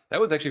robot,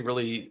 that was actually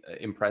really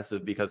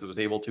impressive because it was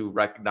able to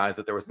recognize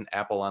that there was an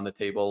apple on the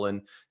table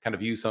and kind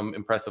of use some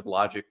impressive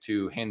logic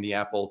to hand the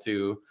apple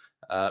to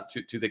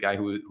the guy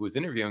who was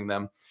interviewing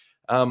them,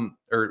 who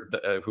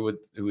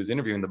was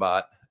interviewing the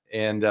bot.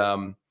 And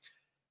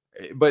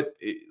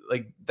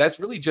like that's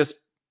really just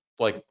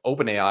like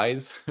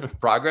OpenAI's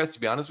progress, to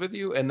be honest with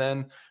you. And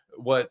then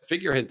what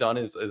Figure has done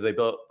is they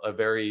built a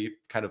very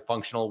kind of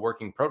functional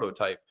working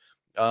prototype.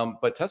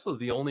 But Tesla is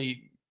the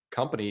only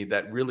company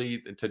that really,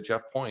 to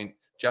Jeff's point,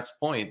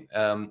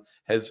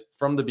 has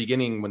from the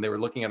beginning, when they were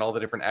looking at all the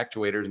different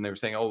actuators and they were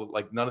saying, oh,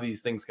 like none of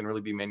these things can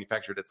really be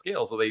manufactured at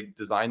scale. So they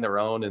designed their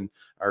own and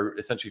are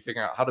essentially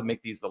figuring out how to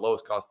make these the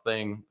lowest cost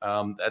thing.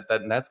 And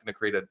that's going to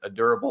create a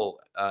durable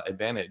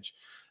advantage.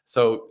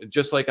 So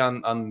just like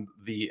on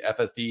the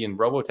FSD and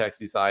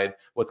robotaxi side,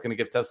 what's going to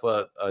give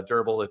Tesla a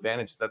durable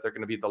advantage is that they're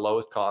going to be the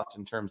lowest cost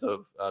in terms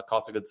of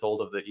cost of goods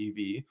sold of the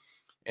EV.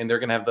 And they're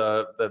going to have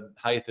the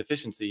highest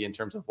efficiency in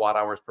terms of watt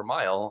hours per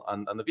mile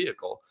on the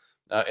vehicle.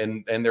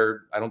 And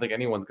I don't think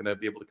anyone's going to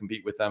be able to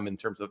compete with them in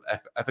terms of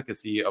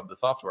efficacy of the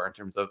software, in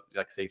terms of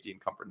like safety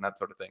and comfort and that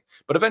sort of thing.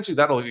 But eventually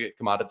that'll get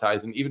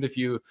commoditized. And even if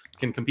you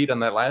can compete on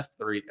that last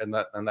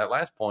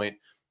last point,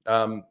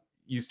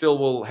 you still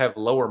will have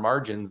lower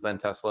margins than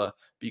Tesla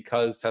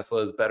because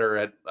Tesla is better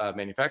at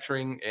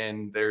manufacturing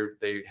and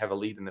they have a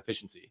lead in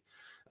efficiency.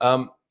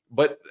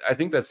 But I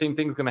think that same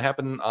thing is going to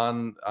happen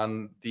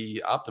on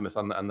the Optimus,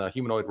 on the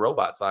humanoid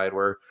robot side,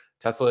 where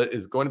Tesla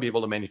is going to be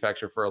able to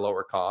manufacture for a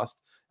lower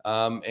cost.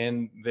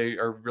 And they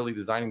are really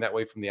designing that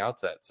way from the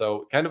outset.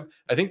 So kind of,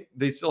 I think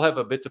they still have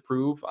a bit to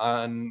prove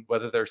on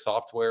whether their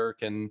software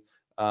can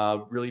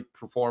really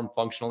perform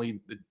functionally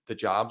the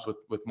jobs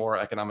with more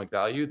economic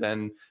value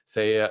than,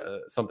 say,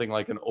 something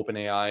like an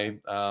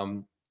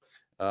OpenAI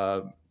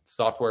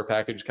software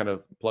package kind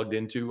of plugged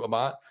into a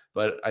bot.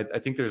 But I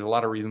think there's a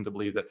lot of reason to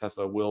believe that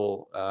Tesla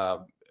will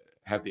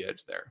have the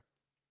edge there.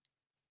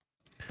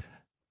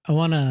 I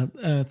want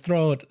to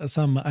throw out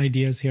some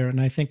ideas here,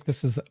 and I think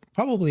this is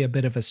probably a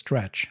bit of a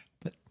stretch,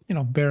 but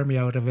bear me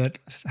out of it.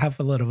 Have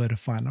a little bit of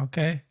fun,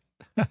 okay?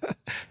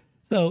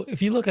 So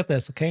if you look at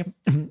this, okay,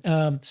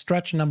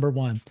 stretch number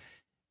one,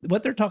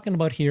 what they're talking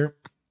about here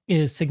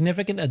is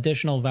significant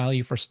additional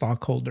value for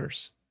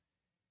stockholders.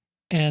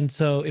 And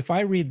so if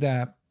I read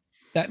that,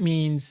 that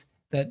means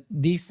that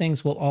these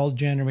things will all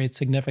generate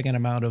significant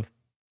amount of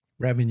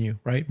revenue,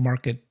 right?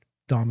 Market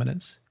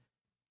dominance.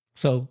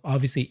 So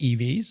obviously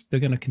EVs, they're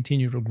going to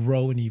continue to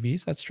grow in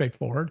EVs. That's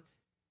straightforward.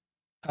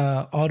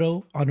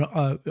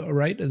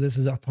 Right? This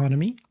is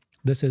autonomy.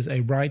 This is a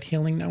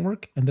ride-hailing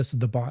network, and this is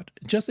the bot.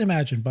 Just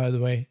imagine, by the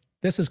way,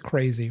 this is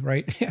crazy,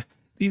 right?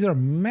 These are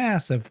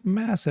massive,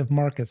 massive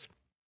markets.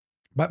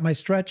 But my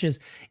stretch is,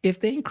 if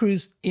they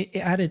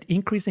added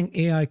increasing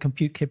AI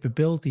compute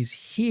capabilities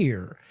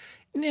here,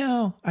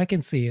 I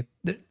can see it.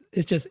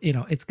 It's just,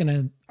 it's going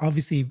to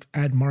obviously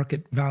add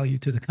market value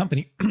to the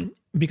company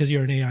because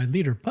you're an AI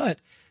leader. But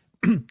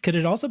could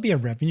it also be a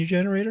revenue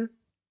generator?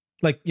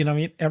 Like,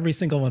 every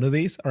single one of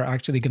these are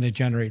actually going to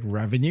generate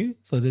revenue.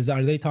 So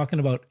are they talking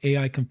about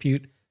AI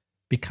compute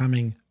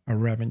becoming a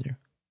revenue?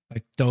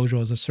 Like Dojo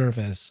as a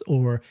service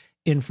or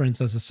inference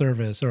as a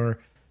service, or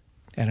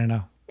I don't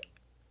know.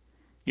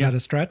 Is that a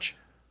stretch?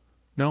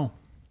 No,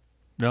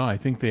 I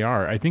think they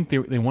are. I think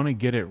they want to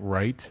get it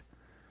right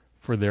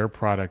for their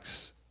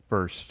products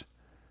first.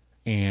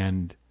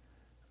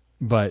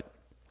 But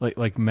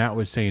like Matt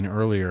was saying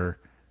earlier,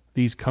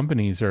 these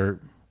companies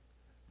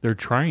they're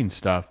trying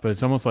stuff, but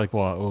it's almost like,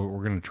 well,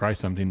 we're going to try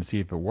something to see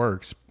if it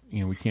works.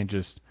 We can't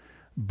just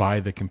buy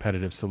the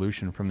competitive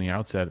solution from the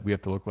outset. We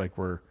have to look like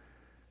we're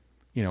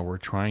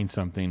trying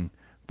something.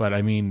 But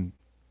I mean,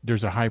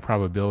 there's a high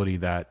probability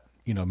that,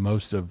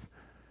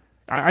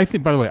 I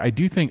think, by the way, I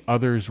do think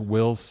others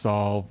will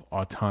solve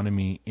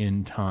autonomy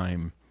in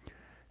time.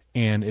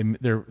 And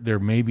there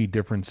may be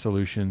different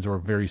solutions or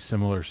very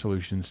similar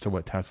solutions to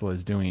what Tesla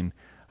is doing.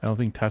 I don't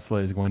think Tesla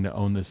is going to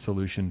own this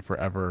solution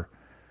forever.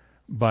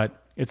 But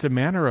it's a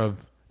matter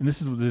of, and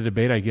this is the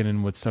debate I get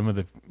in with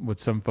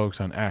some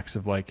folks on X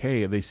of like,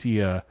 hey, they see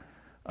a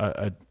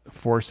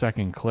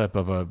 4-second clip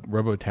of a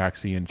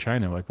robotaxi in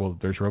China. Like, well,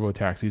 there's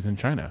robotaxis in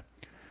China.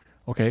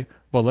 Okay,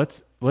 well,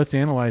 let's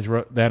analyze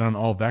that on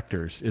all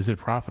vectors. Is it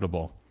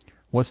profitable?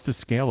 What's the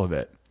scale of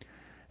it?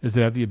 Does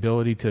it have the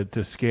ability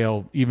to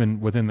scale even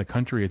within the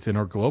country it's in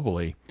or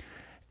globally?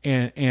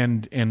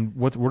 And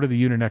what are the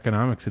unit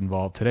economics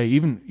involved today?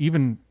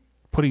 Even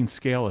putting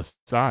scale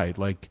aside,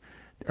 like,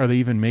 are they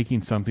even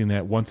making something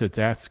that once it's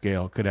at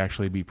scale could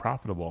actually be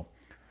profitable?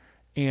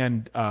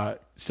 And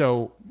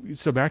so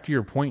back to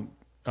your point,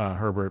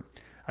 Herbert,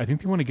 I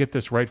think they want to get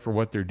this right for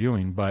what they're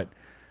doing, but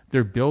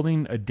they're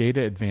building a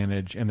data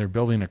advantage and they're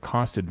building a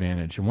cost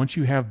advantage. And once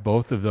you have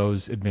both of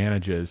those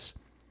advantages,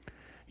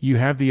 you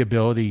have the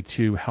ability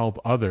to help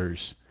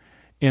others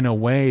in a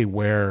way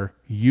where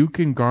you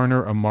can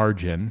garner a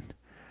margin,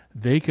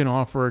 they can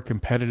offer a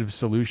competitive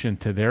solution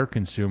to their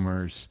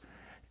consumers,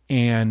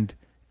 and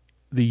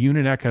the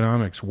unit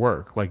economics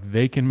work. Like,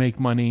 they can make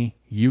money,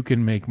 you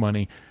can make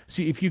money.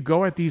 See, if you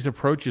go at these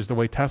approaches the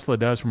way Tesla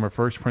does from a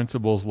first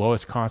principles,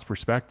 lowest cost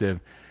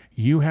perspective,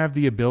 you have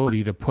the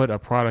ability to put a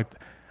product.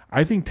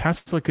 I think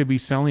Tesla could be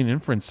selling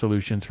inference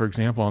solutions, for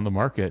example, on the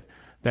market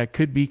that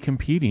could be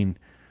competing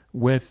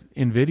with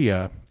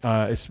NVIDIA,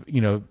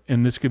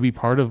 and this could be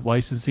part of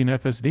licensing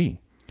FSD.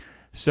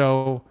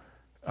 So,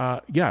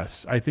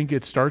 yes, I think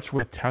it starts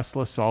with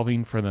Tesla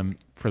solving for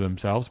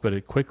themselves, but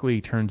it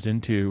quickly turns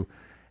into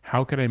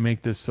how can I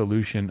make this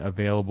solution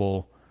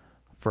available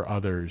for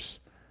others,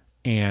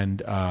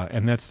 and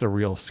that's the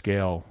real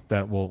scale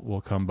that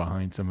will come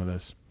behind some of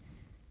this.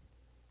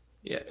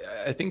 Yeah,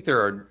 I think there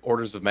are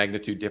orders of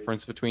magnitude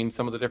difference between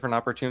some of the different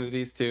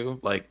opportunities too.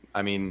 Like,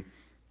 I mean,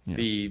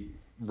 the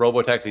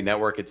robotaxi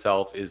network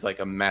itself is like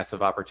a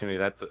massive opportunity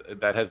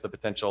that has the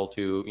potential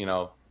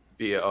to,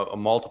 be a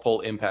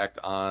multiple impact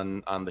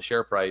on the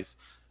share price.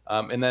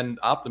 And then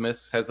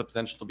Optimus has the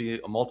potential to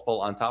be a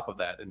multiple on top of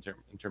that in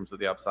terms of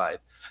the upside.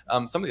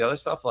 Some of the other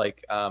stuff,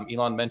 like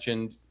Elon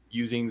mentioned,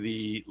 using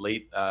the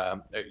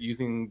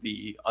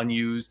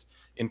unused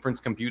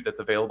inference compute that's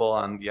available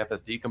on the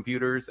FSD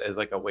computers as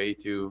like a way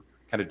to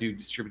kind of do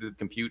distributed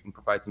compute and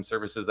provide some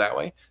services that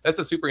way. That's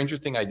a super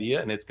interesting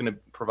idea, and it's going to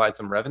provide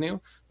some revenue.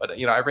 But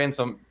I ran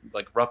some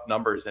like rough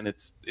numbers, and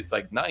it's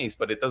like nice,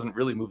 but it doesn't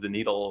really move the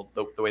needle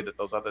the way that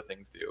those other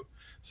things do.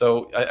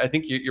 So I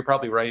think you're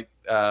probably right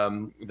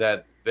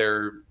that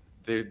they're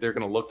going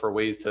to look for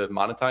ways to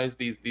monetize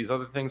these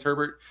other things,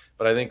 Herbert.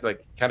 But I think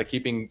like kind of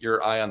keeping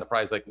your eye on the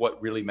prize, like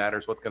what really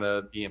matters, what's going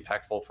to be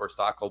impactful for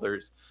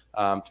stockholders.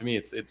 To me,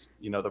 it's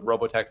the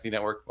robotaxi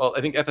network. Well,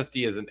 I think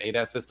FSD is an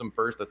ADAS system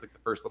first. That's like the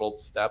first little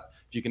step.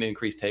 If you can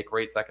increase take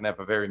rates, that can have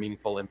a very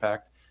meaningful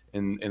impact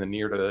in the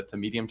near to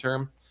medium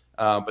term.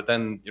 But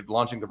then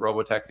launching the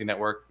robotaxi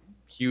network,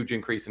 huge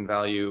increase in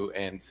value,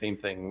 and same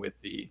thing with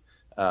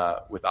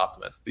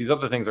Optimus. These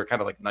other things are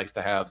kind of like nice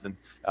to haves, and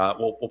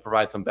will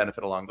provide some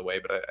benefit along the way.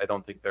 But I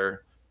don't think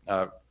they're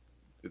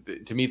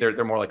to me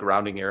they're more like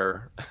rounding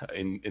error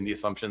in the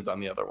assumptions on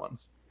the other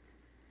ones.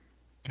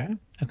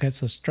 Okay.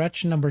 So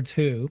stretch number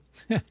 2,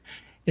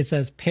 it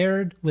says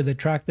paired with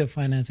attractive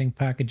financing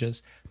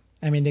packages.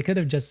 I mean, they could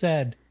have just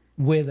said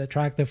with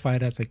attractive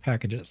financing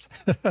packages.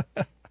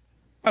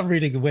 I'm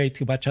reading way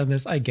too much on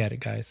this. I get it,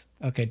 guys.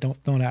 Okay,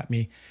 don't at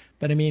me.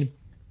 But I mean,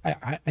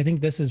 I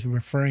think this is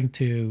referring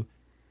to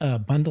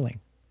bundling,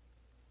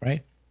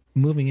 right?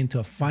 Moving into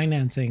a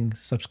financing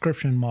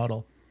subscription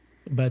model,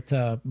 but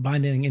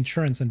binding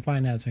insurance and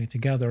financing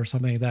together or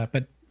something like that.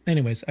 But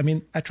anyways, I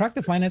mean,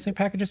 attractive financing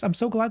packages, I'm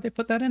so glad they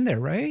put that in there,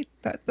 right?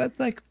 That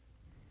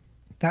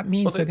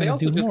means they're going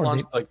to do more. They also just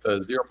launched like the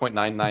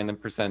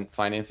 0.99%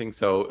 financing.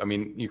 So, I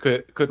mean, you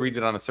could read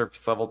it on a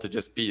surface level to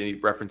just be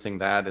referencing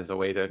that as a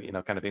way to,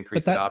 kind of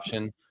increase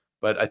adoption.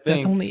 But I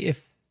think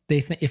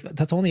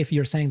that's only if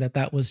you're saying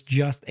that was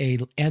just a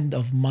end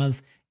of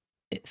month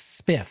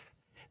spiff.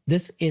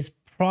 This is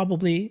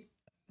probably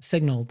a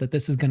signal that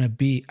this is going to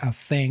be a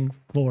thing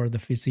for the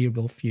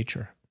foreseeable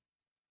future.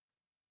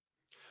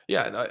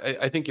 Yeah,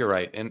 I think you're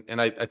right.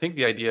 And I think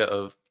the idea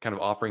of kind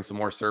of offering some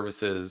more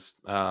services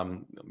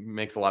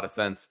makes a lot of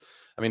sense.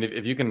 I mean,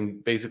 if you can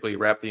basically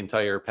wrap the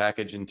entire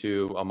package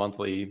into a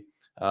monthly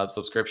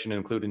subscription,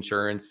 include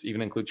insurance,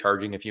 even include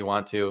charging if you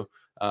want to,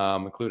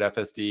 include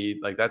FSD,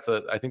 like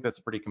I think that's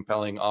a pretty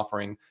compelling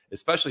offering,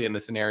 especially in the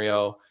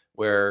scenario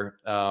where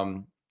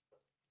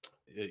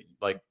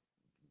like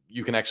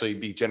you can actually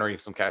be generating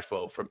some cash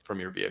flow from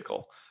your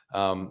vehicle.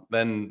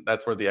 Then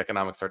that's where the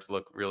economics starts to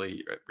look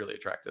really, really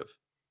attractive.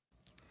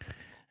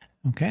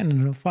 Okay,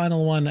 and the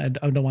final one, I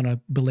don't want to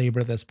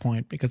belabor this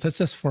point because it's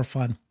just for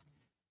fun.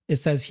 It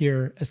says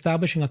here,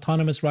 establishing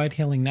autonomous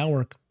ride-hailing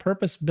network,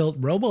 purpose-built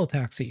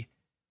robotaxi.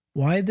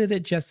 Why did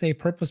it just say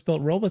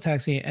purpose-built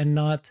robotaxi and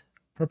not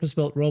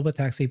purpose-built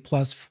robotaxi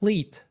plus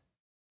fleet?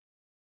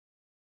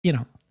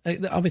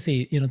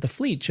 Obviously, the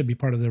fleet should be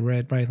part of the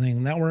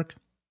ride-hailing network.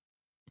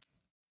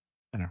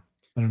 I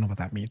don't know what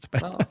that means,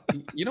 but well,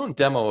 you don't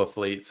demo a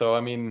fleet, so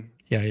I mean,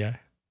 yeah.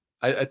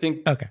 I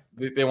think okay.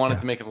 They wanted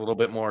to make it a little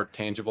bit more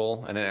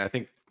tangible. And I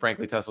think,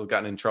 frankly, Tesla's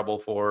gotten in trouble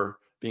for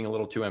being a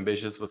little too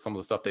ambitious with some of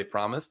the stuff they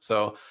promised.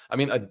 So, I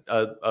mean,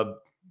 a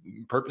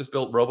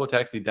purpose-built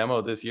robotaxi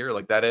demo this year,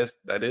 like that is,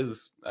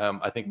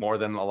 I think, more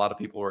than a lot of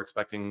people were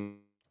expecting.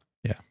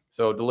 Yeah.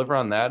 So deliver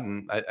on that.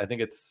 And I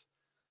think it's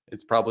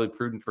probably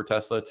prudent for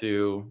Tesla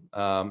to,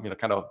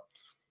 kind of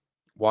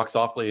walk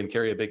softly and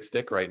carry a big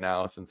stick right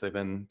now, since they've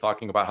been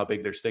talking about how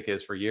big their stick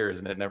is for years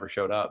and it never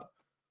showed up.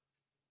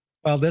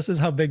 Well, this is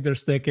how big their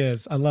stick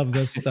is. I love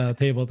this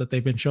table that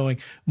they've been showing.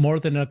 More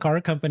than a car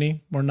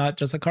company. We're not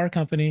just a car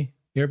company.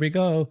 Here we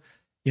go.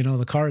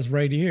 The car is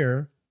right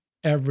here.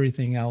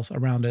 Everything else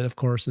around it, of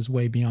course, is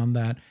way beyond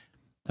that.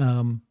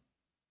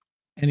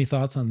 Any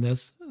thoughts on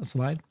this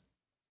slide?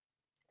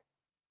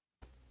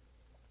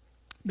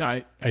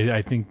 No,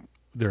 I think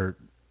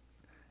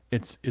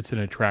it's an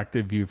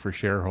attractive view for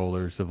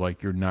shareholders of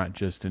like, you're not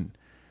just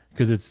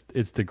because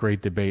it's the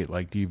great debate,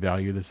 like, do you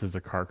value this as a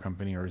car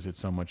company or is it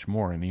so much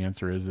more? And the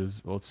answer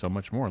is well, it's so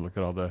much more. Look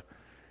at all the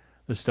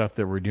stuff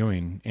that we're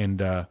doing.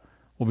 And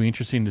will be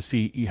interesting to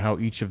see how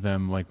each of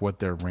them, like what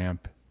their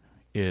ramp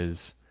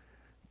is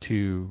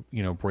to,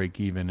 you know, break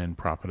even and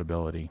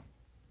profitability.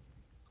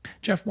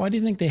 Jeff, why do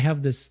you think they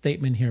have this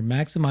statement here,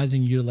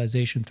 maximizing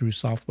utilization through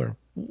software?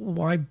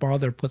 Why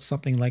bother put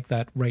something like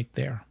that right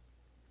there?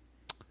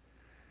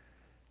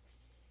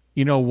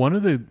 You know, one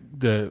of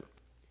the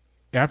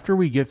after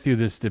we get through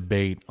this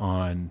debate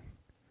on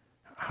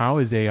how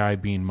is AI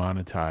being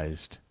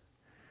monetized,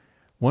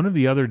 one of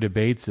the other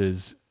debates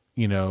is,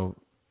 you know,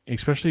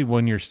 especially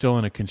when you're still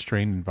in a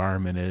constrained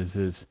environment,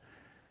 is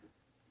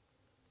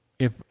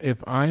if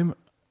I'm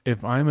an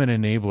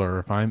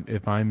enabler,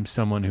 if I'm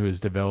someone who is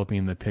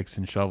developing the picks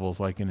and shovels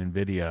like in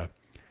Nvidia,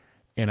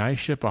 and I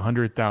ship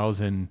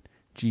 100,000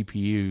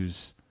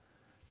 GPUs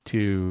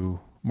to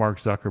Mark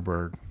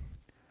Zuckerberg,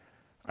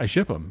 I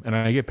ship them and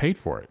I get paid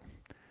for it,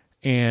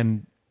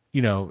 and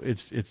you know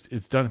it's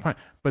done fine.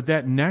 But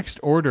that next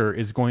order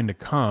is going to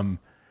come,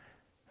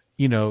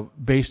 you know,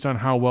 based on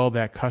how well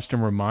that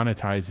customer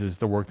monetizes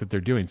the work that they're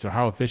doing. So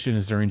how efficient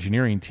is their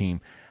engineering team?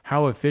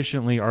 How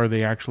efficiently are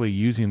they actually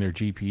using their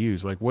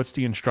GPUs? Like, what's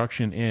the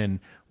instruction in?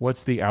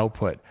 What's the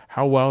output?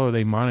 How well are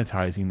they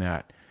monetizing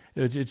that?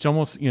 It's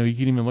almost, you know, you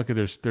can even look at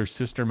their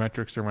sister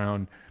metrics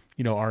around,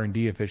 you know,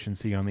 R&D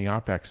efficiency on the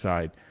OpEx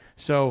side.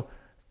 So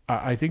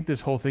I think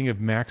this whole thing of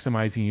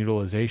maximizing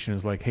utilization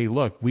is like, hey,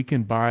 look, we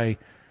can buy,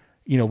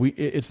 you know,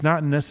 it's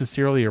not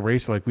necessarily a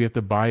race like we have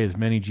to buy as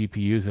many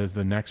GPUs as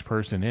the next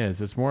person is.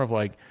 It's more of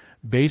like,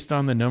 based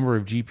on the number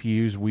of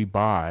GPUs we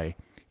buy,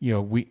 you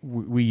know,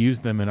 we use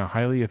them in a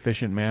highly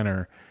efficient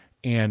manner.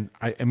 And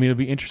I mean, it'll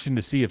be interesting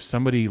to see if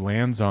somebody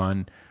lands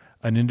on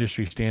an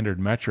industry standard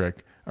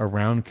metric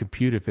around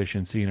compute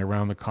efficiency and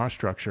around the cost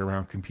structure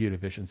around compute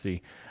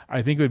efficiency.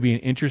 I think it would be an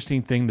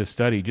interesting thing to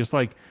study. Just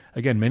like,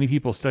 again, many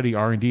people study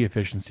R&D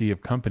efficiency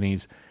of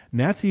companies, and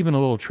that's even a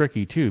little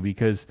tricky too,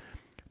 because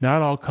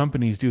not all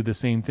companies do the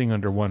same thing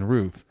under one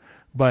roof.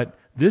 But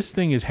this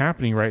thing is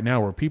happening right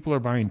now where people are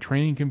buying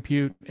training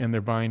compute and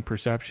they're buying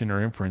perception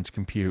or inference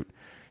compute.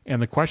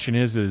 And the question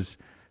is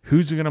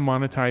who's going to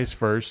monetize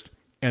first,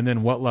 and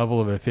then what level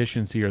of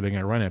efficiency are they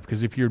going to run at?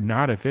 Because if you're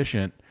not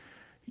efficient,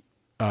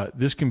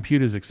 this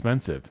compute is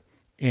expensive,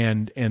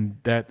 and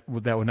that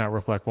would not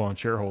reflect well on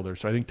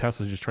shareholders. So I think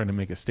Tesla's just trying to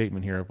make a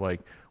statement here of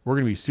like, we're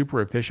going to be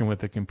super efficient with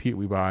the compute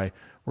we buy.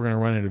 We're going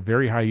to run at a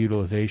very high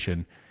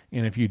utilization.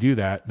 And if you do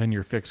that, then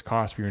your fixed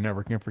cost for your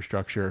network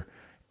infrastructure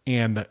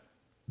and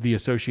the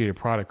associated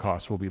product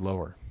costs will be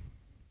lower.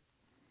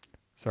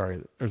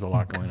 Sorry, there's a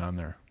lot going on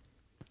there.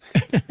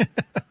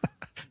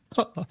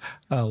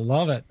 I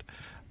love it.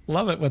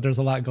 Love it when there's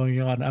a lot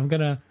going on. I'm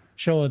going to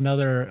show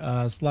another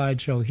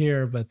slideshow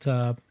here, but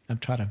I'm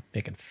trying to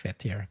make it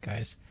fit here,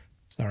 guys.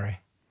 Sorry.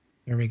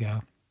 Here we go.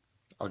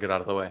 I'll get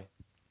out of the way.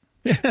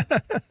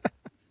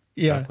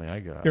 Yeah, definitely, I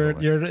get out of the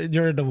way.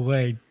 You're in the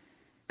way,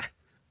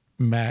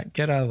 Matt.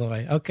 Get out of the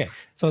way. Okay,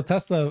 so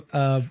Tesla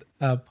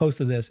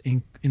posted this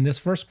in this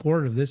first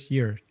quarter of this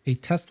year. A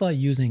Tesla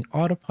using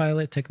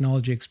autopilot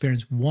technology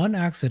experienced one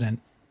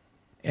accident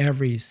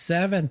every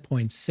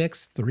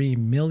 7.63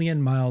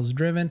 million miles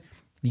driven.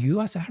 The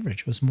U.S.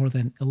 average was more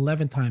than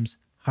 11 times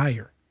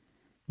higher.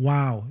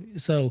 Wow.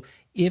 So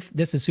if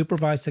this is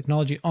supervised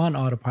technology on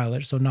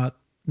autopilot, so not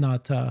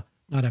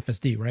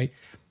FSD, right?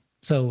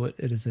 So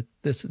it is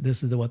this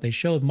is what they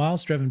showed.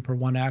 Miles driven per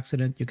one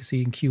accident. You can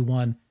see in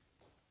Q1,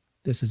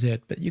 this is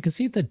it. But you can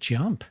see the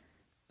jump.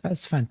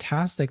 That's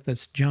fantastic.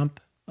 This jump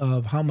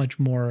of how much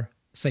more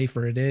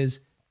safer it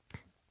is.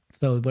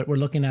 So what we're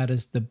looking at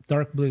is the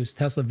dark blues,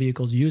 Tesla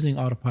vehicles using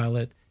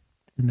autopilot,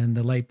 and then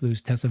the light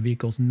blues, Tesla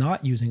vehicles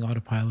not using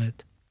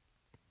autopilot,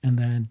 and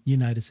then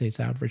United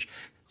States average.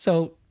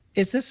 So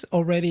is this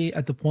already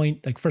at the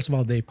point, like, first of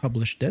all, they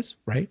published this,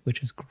 right?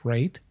 Which is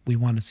great. We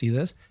want to see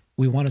this.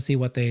 We want to see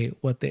what it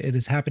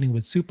is happening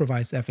with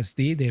supervised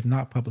FSD. They have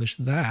not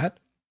published that.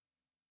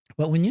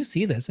 But when you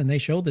see this and they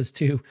show this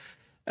to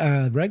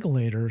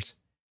regulators,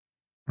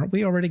 aren't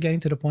we already getting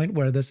to the point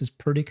where this is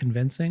pretty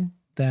convincing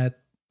that,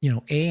 you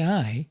know,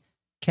 AI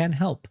can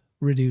help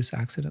reduce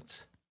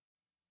accidents?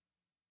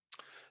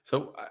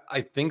 So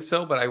I think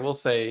so, but I will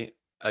say,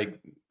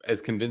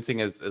 as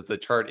convincing as the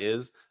chart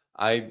is,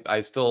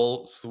 I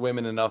still swim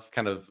in enough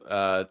kind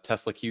of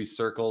Tesla Q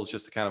circles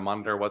just to kind of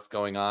monitor what's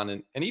going on,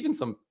 and even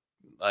some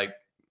like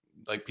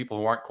people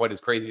who aren't quite as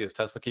crazy as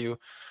Tesla Q,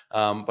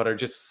 but are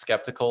just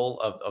skeptical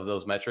of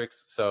those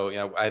metrics. So, you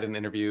know, I had an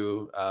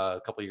interview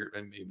a couple of years,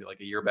 maybe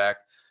like a year back,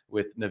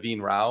 with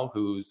Naveen Rao,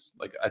 who's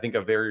like, I think,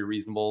 a very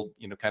reasonable,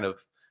 you know, kind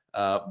of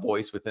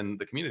voice within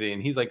the community.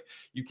 And he's like,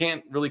 you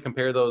can't really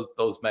compare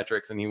those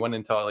metrics. And he went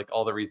into like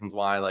all the reasons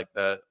why, like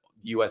the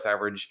US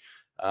average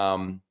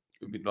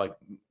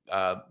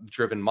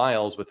driven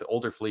miles with the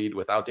older fleet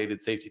with outdated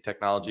safety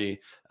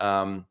technology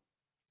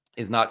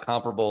is not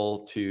comparable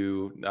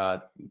to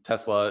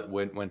Tesla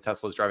when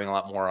Tesla's driving a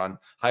lot more on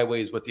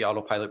highways with the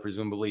autopilot,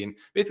 presumably, and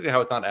basically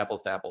how it's not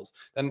apples to apples.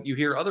 Then you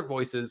hear other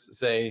voices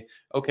say,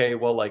 okay,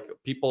 well, like,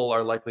 people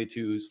are likely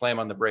to slam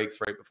on the brakes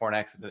right before an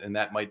accident, and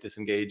that might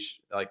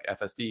disengage like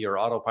FSD or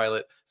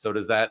autopilot. So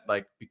does that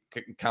like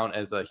count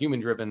as a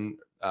human-driven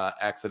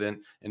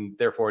accident, and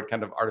therefore it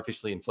kind of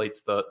artificially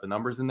inflates the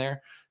numbers in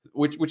there,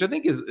 which I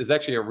think is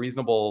actually a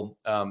reasonable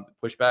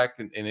pushback,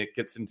 and it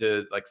gets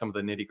into like some of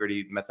the nitty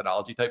gritty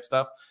methodology type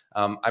stuff.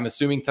 I'm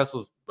assuming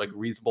Tesla's like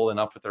reasonable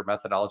enough with their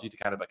methodology to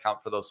kind of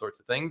account for those sorts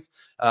of things.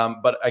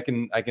 But I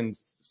can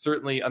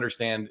certainly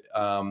understand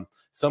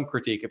some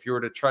critique if you were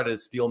to try to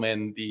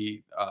steelman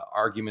the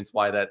arguments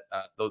why that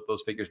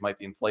those figures might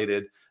be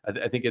inflated.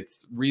 I think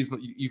it's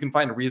reasonable. You can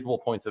find reasonable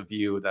points of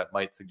view that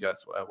might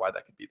suggest why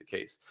that could be the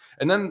case.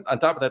 And then on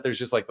top of that, there's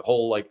just like the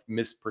whole like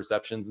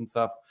misperceptions and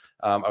stuff.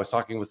 I was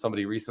talking with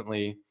somebody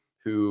recently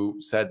who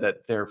said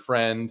that their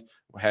friend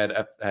had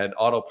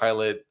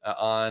autopilot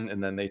on,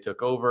 and then they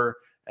took over.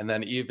 And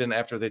then even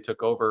after they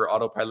took over,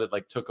 autopilot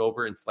like took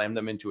over and slammed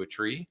them into a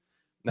tree.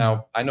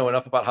 Now, I know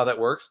enough about how that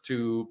works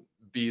to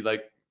be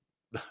like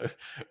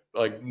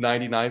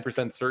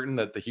 99% certain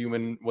that the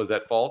human was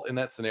at fault in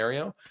that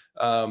scenario.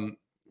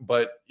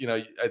 But you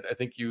know, I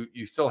think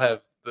you still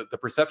have the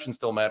perception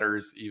still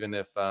matters, even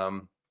if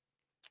the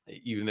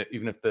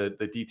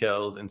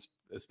details in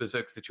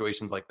specific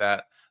situations like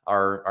that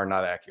are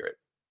not accurate.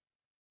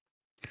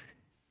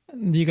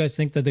 Do you guys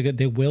think that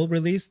they will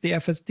release the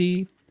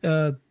FSD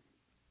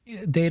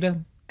data?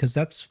 Because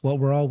that's what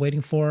we're all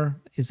waiting for.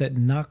 Is it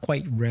not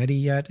quite ready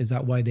yet? Is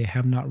that why they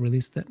have not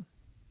released it?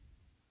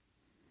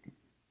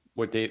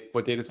 What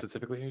data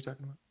specifically are you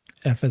talking about?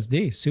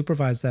 FSD,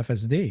 supervised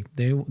FSD.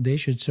 They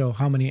should show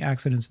how many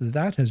accidents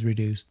that has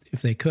reduced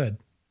if they could.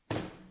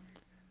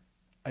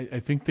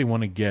 I think they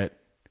want to get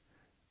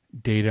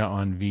data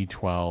on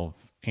V12,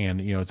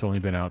 and you know it's only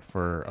been out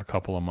for a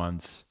couple of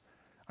months.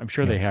 I'm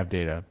sure they have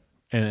data,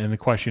 and the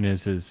question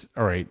is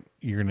all right,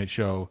 you're going to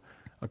show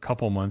a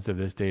couple months of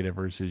this data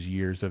versus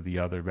years of the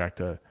other, back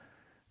to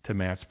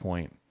Matt's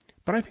point.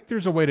 But I think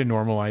there's a way to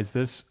normalize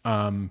this,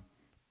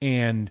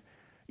 and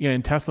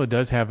Tesla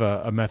does have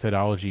a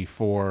methodology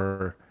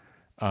for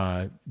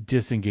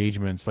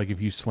disengagements. Like if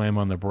you slam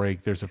on the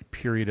brake, there's a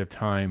period of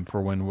time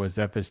for when was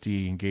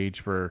FSD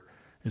engaged for,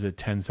 is it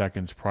 10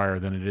 seconds prior,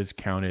 then it is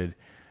counted,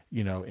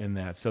 in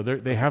that. So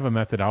they have a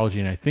methodology,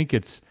 and I think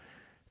it's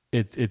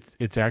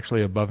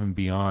actually above and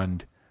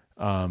beyond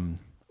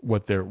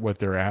what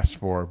they're asked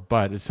for.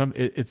 But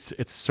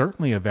it's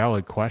certainly a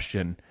valid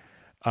question.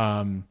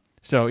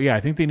 So yeah, I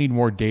think they need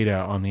more data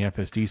on the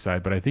FSD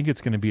side, but I think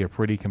it's going to be a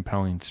pretty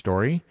compelling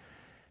story.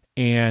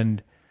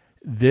 And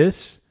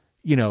this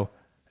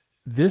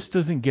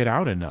doesn't get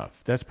out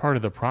enough. That's part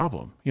of the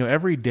problem.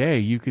 Every day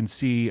you can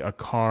see a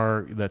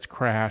car that's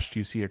crashed,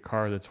 you see a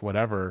car that's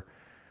whatever,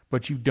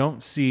 but you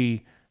don't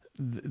see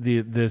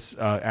this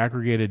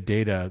aggregated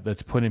data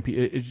that's put in.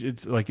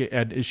 It's like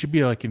it should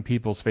be like in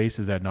people's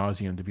faces ad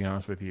nauseum, to be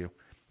honest with you.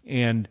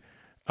 And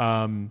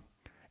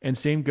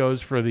same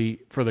goes for the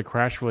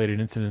crash related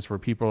incidents where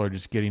people are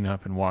just getting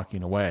up and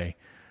walking away,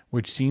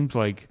 which seems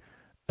like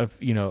a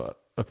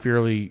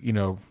fairly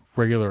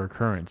regular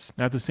occurrence.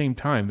 At the same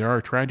time, there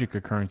are tragic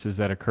occurrences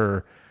that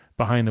occur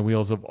behind the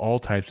wheels of all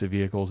types of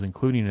vehicles,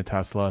 including a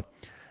Tesla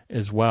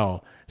as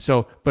well.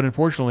 So, but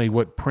unfortunately,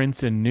 what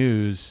prints in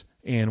news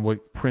and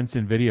what prints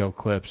in video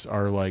clips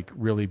are like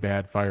really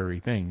bad, fiery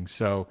things.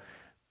 So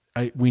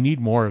we need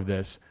more of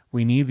this.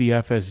 We need the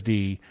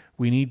FSD.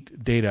 We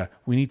need data.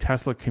 We need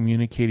Tesla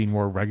communicating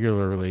more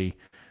regularly.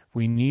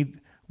 We need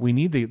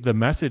the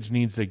message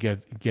needs to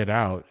get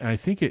out. And I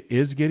think it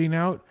is getting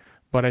out,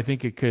 but I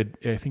think it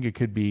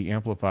could be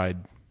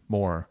amplified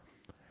more.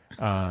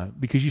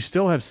 Because you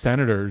still have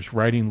senators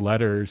writing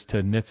letters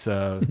to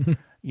NHTSA,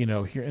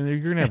 here, and you're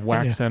going to have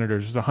whack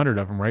senators. There's 100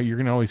 of them, right?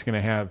 You're always going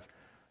to have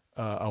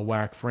a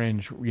whack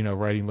fringe,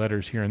 writing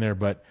letters here and there.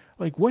 But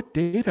like, what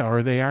data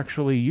are they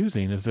actually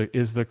using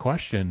is the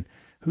question.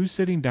 Who's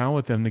sitting down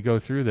with them to go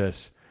through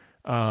this?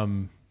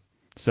 But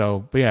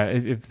yeah,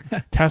 if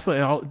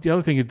Tesla, the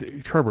other thing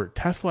is, Herbert,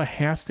 Tesla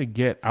has to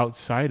get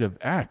outside of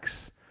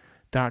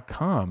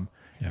X.com.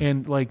 Yeah.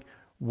 And like,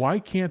 why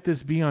can't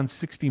this be on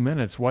 60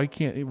 Minutes? Why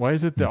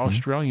is it the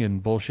Australian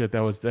bullshit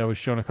that was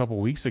shown a couple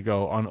of weeks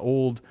ago on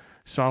old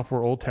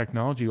software, old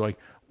technology? Like,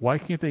 why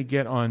can't they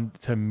get on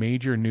to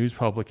major news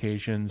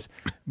publications,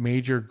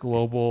 major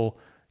global,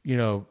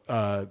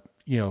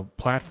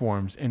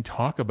 platforms and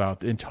talk about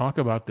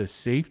the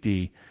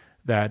safety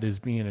that is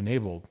being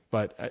enabled?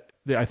 But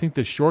I think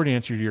the short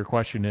answer to your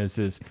question is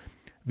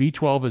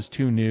V12 is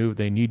too new.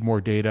 They need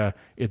more data.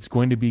 It's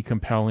going to be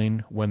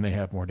compelling when they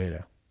have more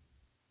data.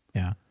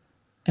 Yeah.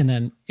 And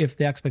then if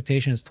the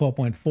expectation is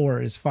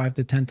 12.4 is 5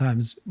 to 10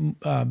 times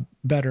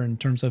better in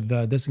terms of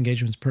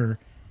disengagements per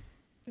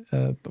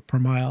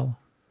mile.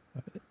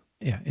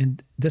 In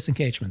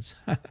disengagements.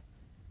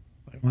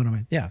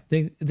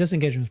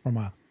 Disengagements per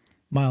mile.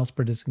 Miles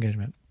per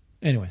disengagement.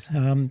 Anyways,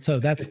 so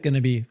that's going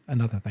to be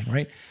another thing,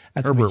 right?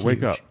 That's Herbert,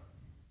 wake up.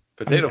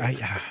 Potato.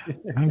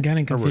 I'm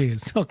getting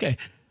confused. Okay.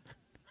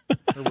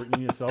 Herbert,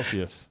 need a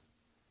Celsius.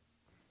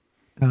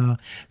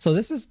 So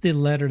this is the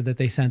letter that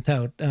they sent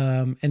out,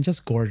 and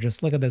just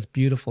gorgeous. Look at this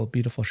beautiful,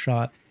 beautiful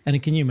shot.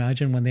 And can you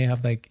imagine when they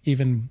have like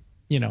even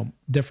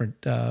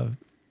different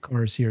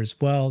cars here as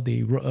well?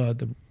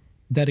 The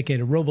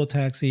dedicated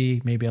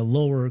robotaxi, maybe a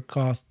lower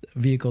cost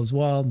vehicle as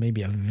well,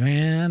 maybe a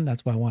van.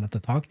 That's what I wanted to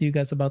talk to you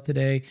guys about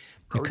today.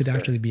 It could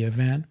actually be a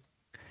van.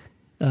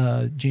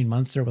 Gene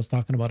Munster was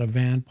talking about a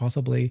van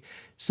possibly.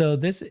 So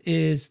this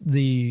is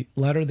the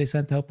letter they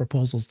sent out,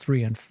 proposals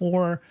 3 and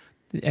 4.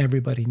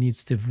 Everybody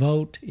needs to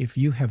vote. If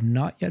you have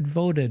not yet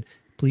voted,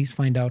 please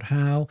find out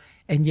how.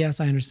 And yes,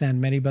 I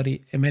understand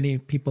many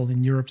people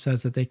in Europe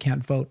says that they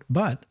can't vote,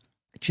 but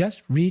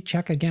just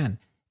recheck again,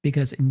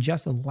 because in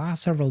just the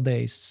last several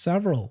days,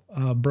 several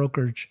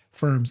brokerage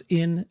firms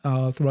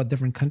throughout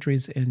different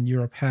countries in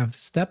Europe have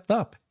stepped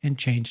up and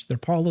changed their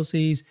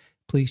policies.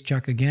 Please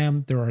check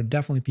again. There are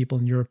definitely people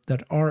in Europe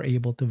that are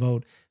able to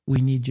vote.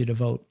 We need you to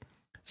vote.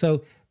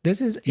 So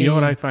this is you know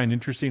what I find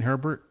interesting,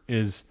 Herbert,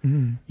 is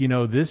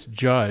this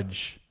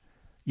judge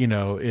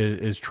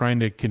is trying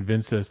to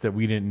convince us that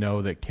we didn't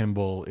know that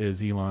Kimball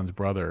is Elon's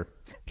brother.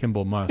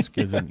 Kimball Musk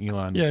isn't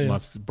Elon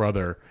Musk's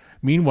brother.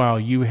 Meanwhile,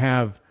 you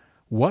have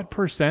what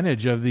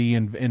percentage of the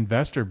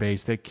investor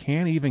base that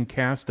can't even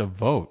cast a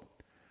vote?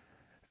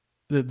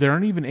 They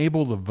aren't even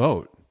able to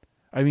vote.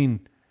 I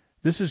mean,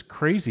 this is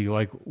crazy.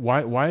 Like,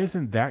 why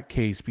isn't that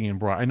case being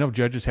brought? I know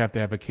judges have to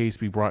have a case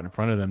be brought in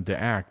front of them to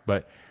act,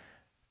 but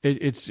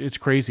it's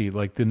crazy.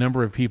 Like, the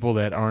number of people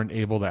that aren't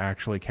able to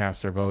actually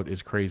cast their vote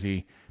is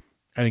crazy.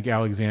 I think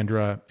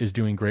Alexandra is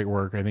doing great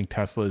work. I think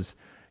Tesla's,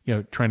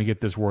 trying to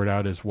get this word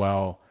out as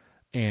well.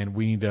 And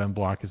we need to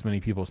unblock as many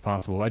people as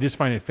possible. I just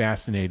find it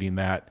fascinating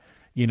that,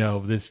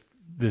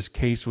 this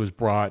case was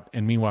brought,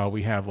 and meanwhile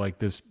we have like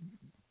this,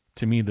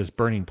 to me, this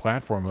burning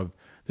platform of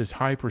this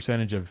high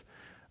percentage of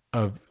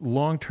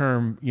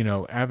long-term,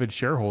 avid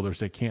shareholders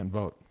that can't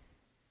vote.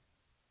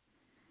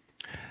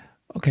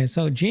 Okay,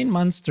 so Gene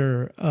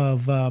Munster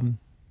of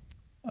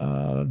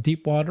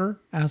Deepwater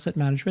Asset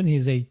Management,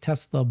 he's a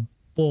Tesla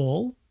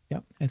bull. Yeah,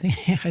 I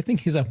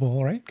think he's a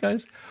bull, right,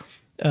 guys?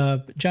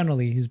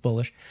 Generally, he's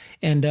bullish.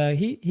 And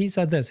he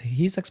said this.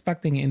 He's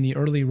expecting in the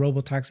early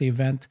robotaxi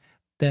event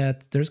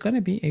that there's going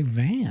to be a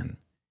van,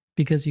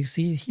 because you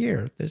see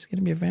here, there's going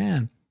to be a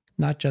van,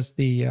 not just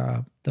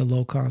the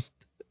low-cost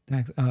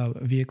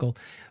vehicle.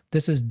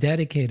 This is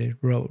dedicated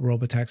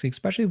robotaxi,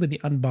 especially with the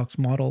unboxed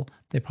model.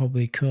 They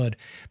probably could.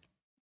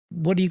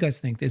 What do you guys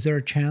think? Is there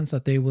a chance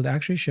that they would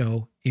actually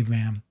show a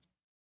van?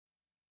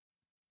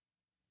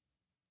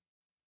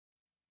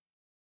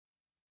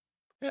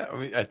 Yeah, I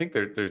mean, I think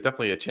there's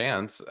definitely a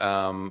chance.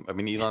 I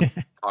mean, Elon's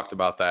talked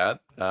about that.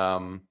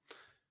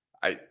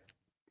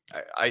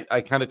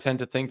 I kind of tend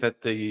to think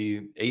that the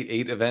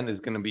 8.8 event is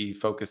going to be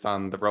focused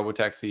on the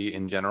robotaxi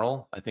in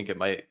general. I think it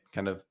might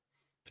kind of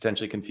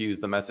potentially confuse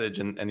the message,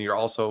 and you're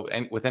also,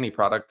 with any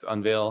product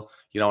unveil,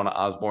 you don't want to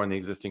Osborne the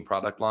existing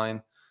product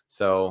line.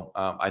 So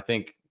I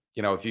think,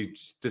 if you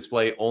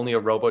display only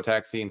a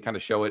robotaxi and kind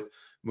of show it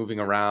moving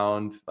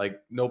around, like,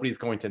 nobody's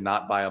going to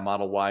not buy a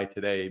Model Y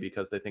today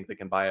because they think they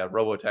can buy a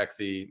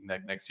robotaxi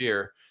next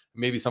year.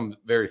 Maybe some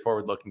very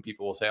forward-looking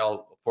people will say,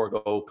 I'll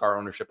forego car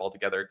ownership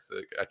altogether because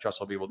I trust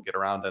I'll be able to get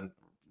around and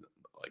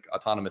like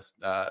autonomous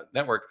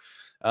network.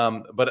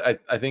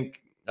 But I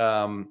think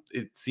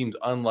it seems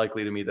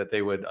unlikely to me that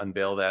they would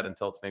unveil that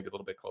until it's maybe a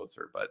little bit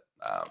closer. But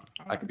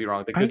I could be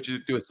wrong. They could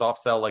do a soft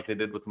sell like they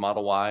did with the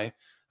Model Y.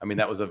 I mean,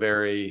 that was a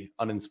very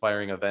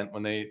uninspiring event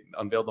when they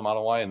unveiled the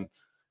Model Y, and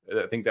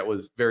I think that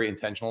was very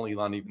intentional.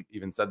 Elon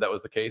even said that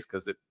was the case,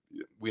 because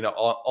we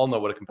all know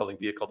what a compelling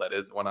vehicle that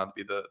is. It went on to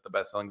be the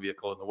best-selling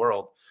vehicle in the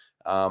world.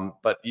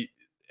 But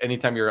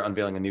anytime you're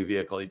unveiling a new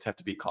vehicle, you just have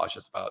to be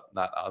cautious about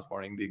not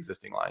Osborning the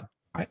existing line.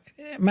 I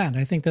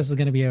think this is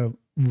going to be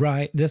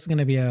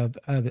a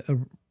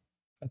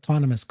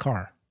autonomous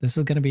car. This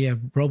is going to be a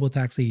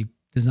robotaxi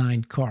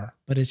designed car.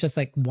 But it's just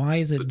like, why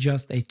is it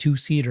just a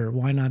 2-seater?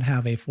 Why not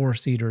have a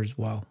 4-seater as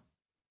well?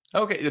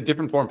 Okay,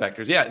 different form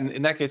factors. Yeah,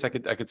 in that case, I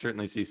could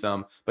certainly see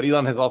some. But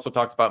Elon has also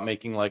talked about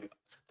making like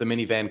the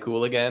minivan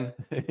cool again.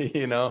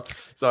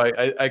 So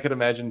I could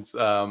imagine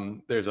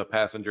there's a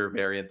passenger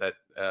variant that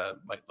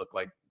might look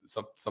like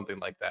something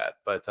like that.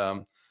 But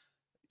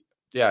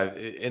yeah,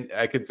 and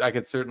I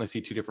could certainly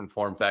see 2 different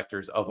form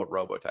factors of a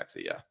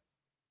robotaxi. Yeah.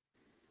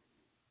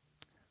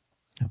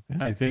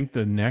 Okay. I think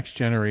the next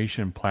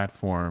generation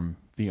platform,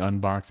 the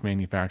unboxed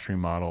manufacturing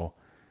model,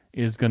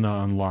 is going to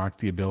unlock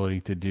the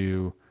ability to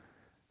do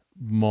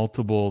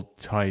multiple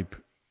type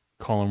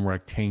column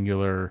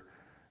rectangular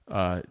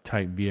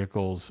type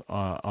vehicles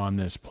on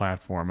this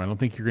platform. I don't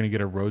think you're going to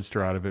get a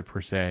roadster out of it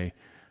per se,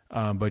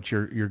 but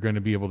you're going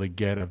to be able to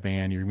get a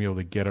van. You're going to be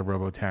able to get a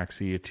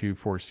robotaxi, a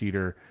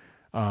 2-4-seater.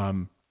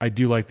 I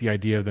do like the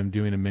idea of them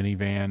doing a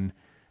minivan.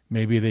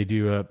 Maybe they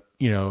do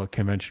a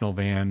conventional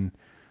van.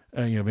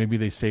 Maybe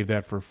they save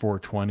that for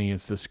 420.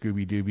 It's the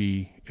Scooby-Doo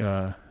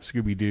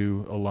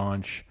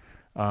launch.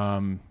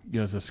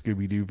 It's a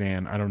Scooby-Doo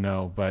van. I don't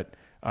know, but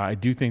I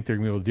do think they're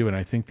going to be able to do it. And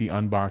I think the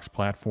unboxed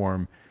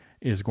platform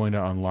is going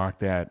to unlock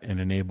that and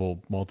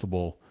enable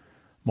multiple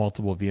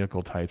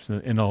vehicle types,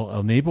 and it'll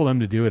enable them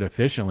to do it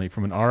efficiently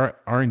from an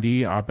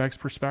R&D OpEx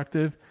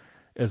perspective,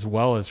 as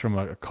well as from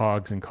a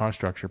COGS and cost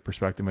structure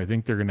perspective. I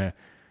think they're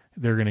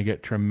gonna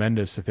get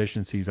tremendous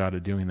efficiencies out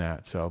of doing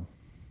that. So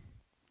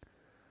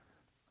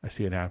I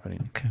see it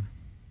happening. Okay.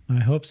 I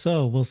hope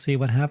so. We'll see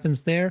what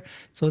happens there.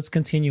 So let's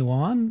continue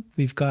on.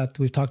 We've talked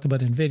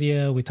about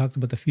NVIDIA. We talked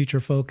about the future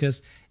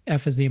focus,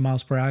 FSD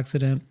miles per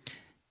accident.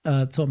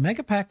 So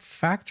MegaPack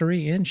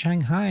factory in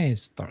Shanghai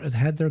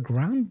had their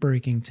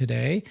groundbreaking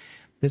today.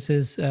 This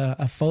is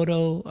a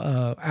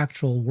photo.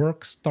 Actual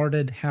work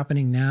started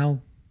happening now.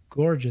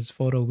 Gorgeous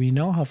photo. We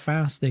know how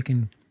fast they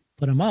can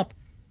put them up.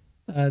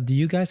 Do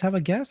you guys have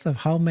a guess of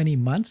how many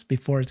months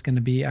before it's going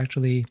to be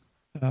actually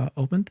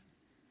opened?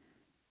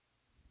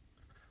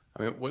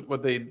 I mean,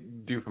 what they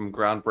do from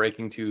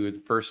groundbreaking to the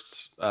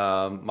first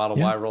Model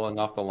Y rolling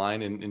off the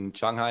line in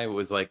Shanghai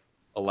was like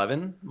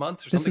 11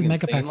 months or something.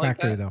 This is MegaPack like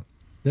factory, that. though.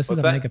 This What's is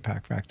a that?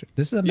 MegaPack factory.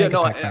 This is a Yeah, MegaPack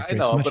no, factory. I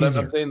know, it's much but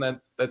easier. I'm saying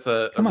that's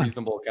a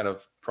reasonable kind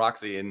of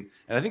proxy, and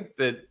I think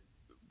that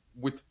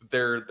with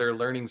their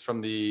learnings from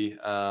the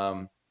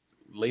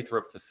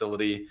Lathrop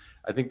facility,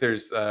 I think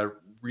there's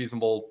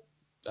reasonable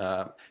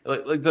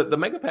like the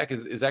MegaPack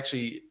is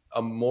actually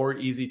a more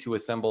easy to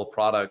assemble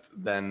product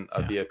than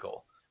a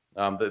vehicle.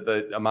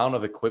 The amount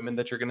of equipment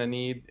that you're going to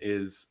need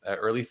is,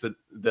 or at least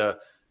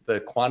the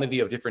quantity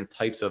of different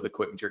types of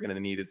equipment you're going to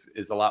need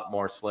is a lot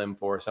more slim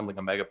for assembling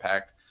a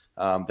MegaPack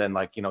than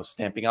like,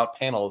 stamping out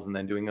panels and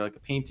then doing like a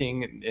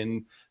painting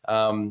and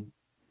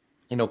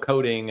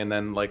coating and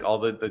then like all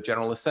the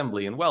general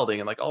assembly and welding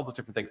and like all those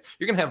different things.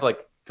 You're going to have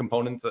like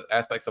components,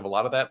 aspects of a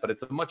lot of that, but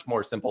it's a much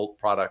more simple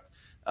product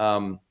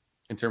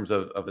in terms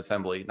of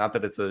assembly. Not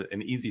that it's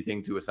an easy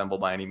thing to assemble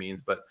by any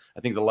means, but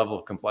I think the level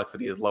of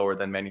complexity is lower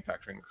than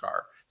manufacturing a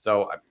car.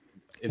 So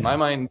in my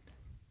mind,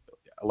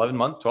 11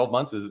 months, 12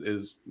 months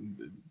is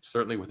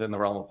certainly within the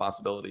realm of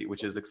possibility,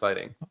 which is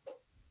exciting.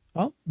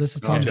 Well, this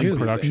is Tom Ju.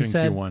 Production He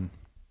said, Q1.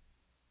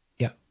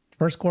 Yeah,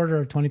 first quarter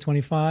of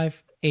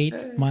 2025,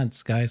 8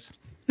 months, guys.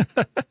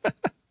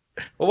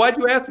 Well, why'd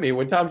you ask me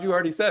when Tom Ju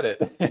already said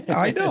it?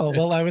 I know.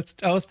 Well, I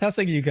was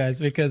testing you guys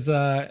because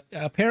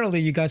apparently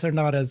you guys are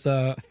not as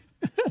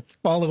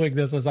following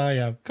this as I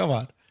am. Come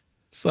on.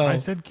 So I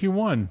said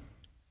Q1.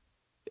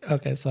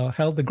 Okay, so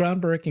held the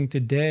groundbreaking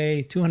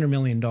today, $200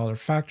 million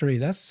factory.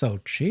 That's so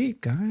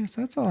cheap, guys.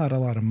 That's a lot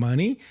of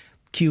money.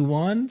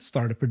 Q1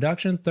 started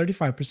production,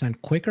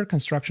 35% quicker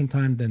construction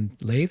time than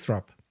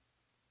Lathrop.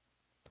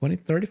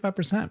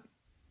 35%.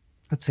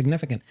 That's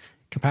significant.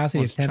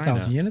 Capacity of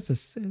 10,000 units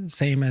is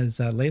same as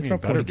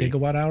Lathrop, 40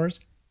 gigawatt hours.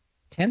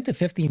 $10 to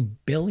 $15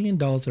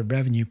 billion of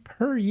revenue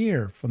per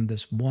year from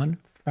this one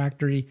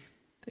factory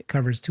that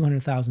covers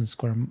 200,000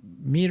 square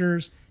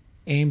meters.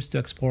 Aims to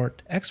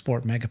export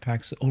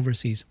MegaPacks to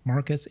overseas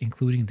markets,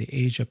 including the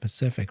Asia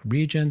Pacific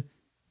region,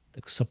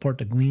 to support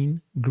the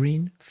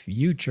green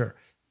future.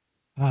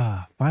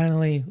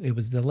 Finally, it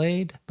was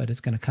delayed, but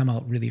it's going to come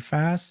out really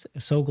fast.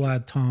 So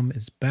glad Tom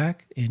is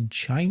back in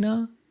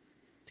China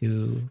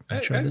to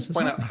make sure this is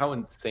point happening. out how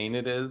insane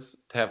it is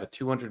to have a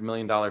 $200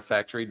 million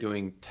factory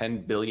doing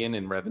 $10 billion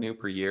in revenue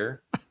per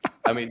year.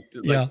 I mean,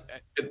 at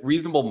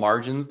reasonable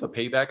margins, the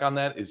payback on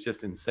that is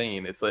just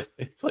insane. It's like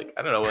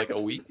I don't know, like a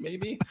week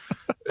maybe.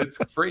 It's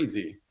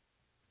crazy.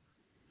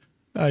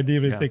 I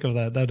didn't even think of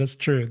that. That is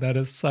true. That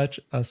is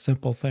such a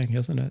simple thing,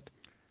 isn't it?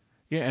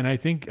 Yeah, and I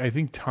think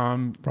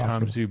Tom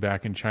Zhu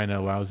back in China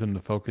allows him to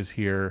focus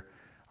here.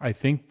 I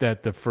think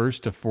that the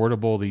first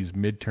affordable, these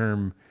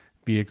midterm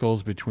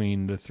vehicles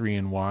between the 3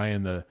 and Y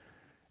and the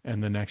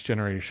next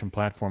generation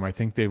platform, I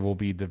think they will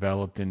be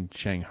developed in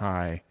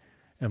Shanghai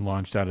and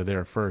launched out of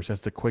there first. That's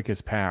the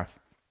quickest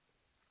path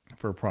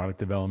for product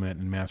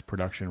development and mass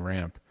production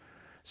ramp.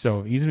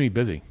 So he's gonna be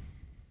busy.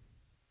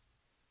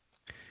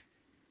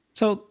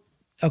 So,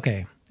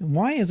 okay,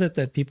 why is it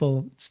that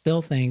people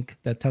still think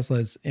that Tesla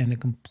is in a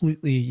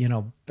completely,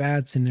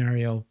 bad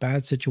scenario,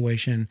 bad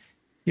situation?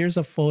 Here's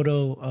a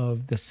photo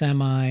of the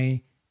Semi.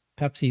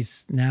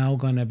 Pepsi's now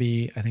going to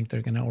be, I think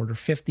they're going to order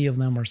 50 of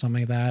them or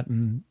something like that.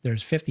 And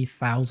there's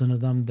 50,000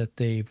 of them that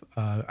they've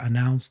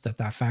announced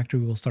that factory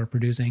will start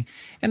producing.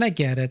 And I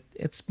get it.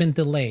 It's been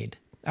delayed.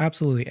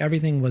 Absolutely.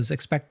 Everything was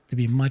expected to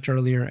be much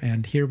earlier.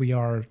 And here we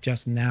are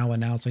just now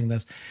announcing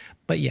this.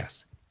 But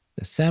yes,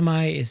 the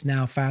Semi is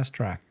now fast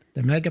tracked.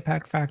 The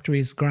MegaPack factory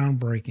is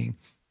groundbreaking.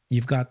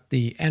 You've got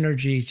the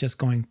energy just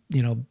going,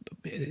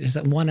 is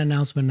that one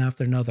announcement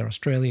after another.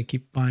 Australia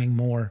keep buying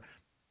more.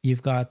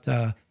 You've got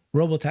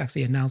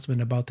Robotaxi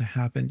announcement about to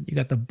happen. You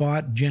got the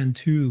bot Gen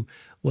 2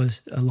 was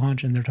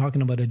launched, and they're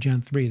talking about a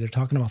Gen 3. They're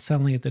talking about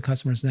selling it to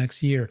customers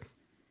next year.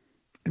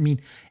 I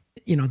mean,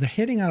 they're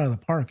hitting out of the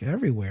park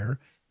everywhere.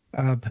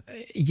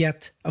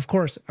 Yet, of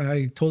course,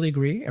 I totally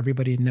agree.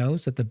 Everybody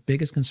knows that the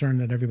biggest concern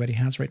that everybody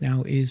has right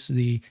now is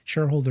the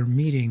shareholder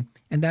meeting,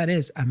 and that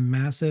is a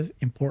massive,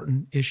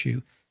 important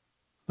issue.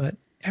 But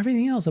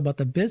everything else about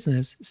the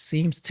business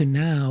seems to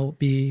now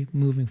be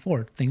moving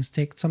forward. Things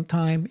take some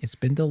time. It's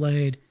been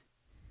delayed.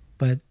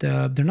 But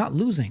they're not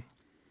losing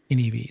in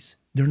EVs.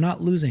 They're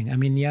not losing. I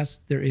mean, yes,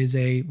 there is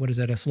a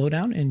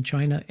slowdown in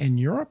China and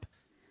Europe,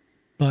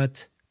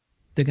 but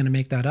they're going to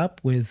make that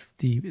up with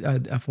the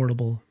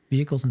affordable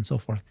vehicles and so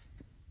forth.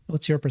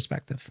 What's your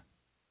perspective?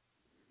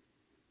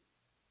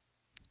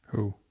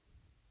 Who?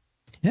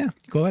 Yeah,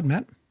 go ahead,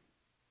 Matt.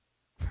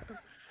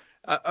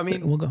 I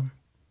mean, we'll go.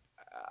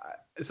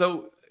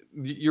 So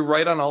you're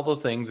right on all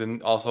those things,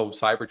 and also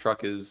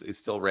Cybertruck is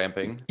still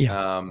ramping.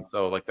 Yeah.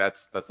 So like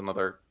that's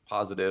another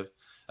positive.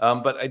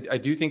 But I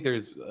do think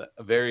there's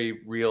a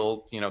very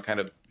real, kind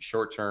of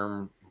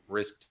short-term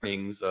risk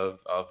things of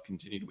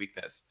continued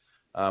weakness.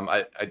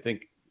 I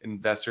think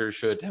investors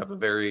should have a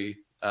very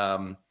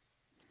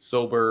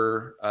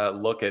sober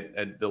look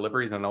at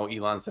deliveries. I know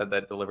Elon said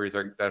that deliveries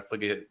are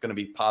definitely going to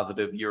be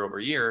positive year over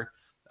year.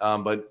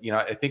 But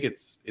I think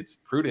it's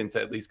prudent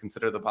to at least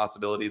consider the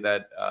possibility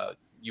that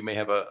you may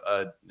have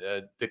a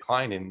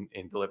decline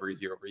in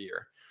deliveries year over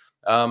year.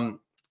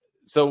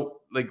 So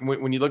like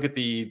when you look at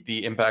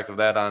the impact of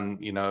that on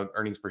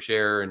earnings per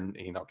share and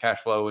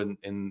cash flow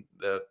in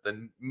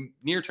the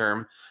near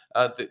term,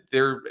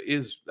 there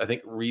is, I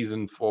think,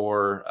 reason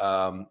for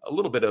a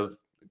little bit of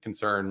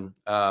concern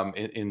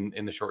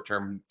in the short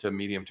term to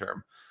medium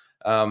term.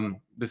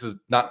 This is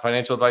not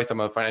financial advice. I'm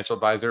a financial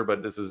advisor,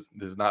 but this is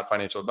not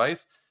financial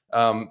advice.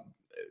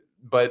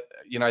 But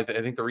I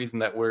think the reason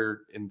that we're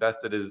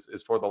invested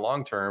is for the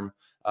long term.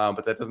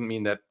 But that doesn't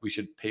mean that we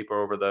should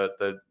paper over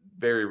the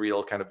very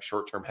real kind of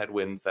short term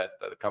headwinds that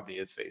the company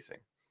is facing.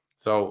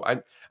 So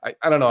I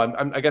don't know.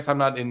 I guess I'm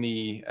not in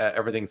the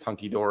everything's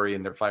hunky dory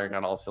and they're firing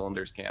on all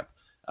cylinders camp.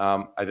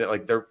 I think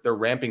like they're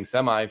ramping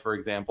semi, for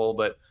example,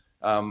 but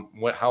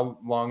how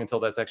long until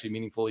that's actually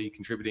meaningfully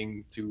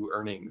contributing to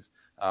earnings?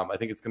 I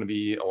think it's going to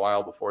be a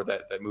while before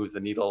that moves the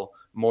needle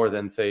more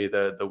than, say,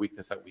 the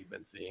weakness that we've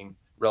been seeing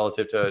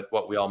relative to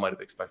what we all might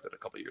have expected a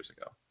couple of years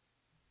ago.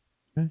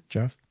 Okay,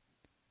 Jeff?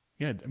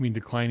 Yeah, I mean,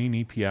 declining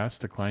EPS,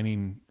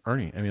 declining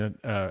earning. I mean,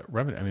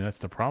 revenue. I mean, that's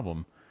the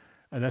problem,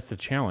 and that's the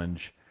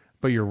challenge.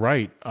 But you're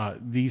right.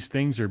 These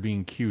things are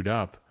being queued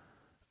up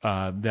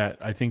that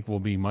I think will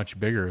be much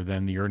bigger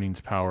than the earnings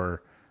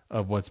power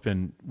of what's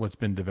been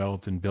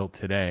developed and built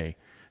today.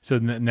 So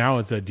now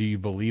it's a do you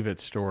believe it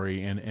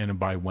story and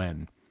by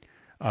when.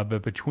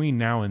 But between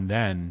now and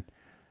then,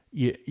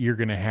 you're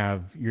going to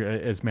have,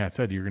 as Matt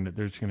said,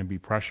 there's going to be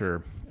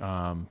pressure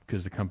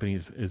because the company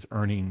is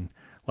earning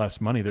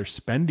less money. They're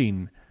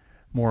spending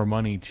more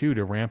money too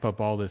to ramp up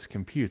all this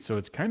compute. So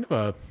it's kind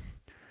of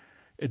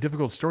a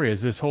difficult story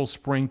as this whole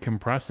spring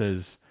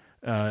compresses.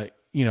 I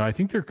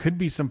think there could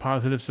be some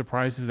positive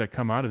surprises that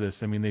come out of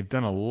this. I mean, they've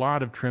done a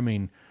lot of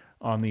trimming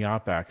on the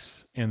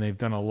OpEx, and they've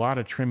done a lot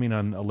of trimming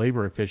on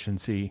labor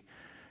efficiency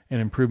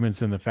and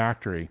improvements in the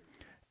factory.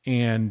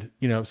 And,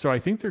 so I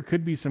think there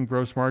could be some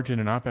gross margin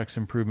and OpEx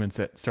improvements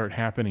that start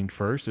happening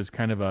first as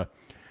kind of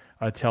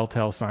a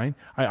telltale sign.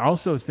 I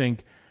also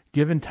think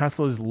given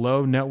Tesla's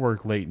low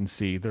network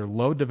latency, their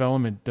low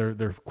development,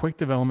 their quick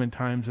development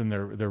times, and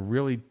their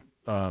really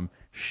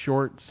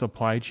short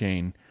supply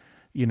chain,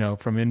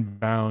 from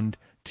inbound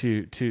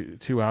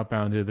to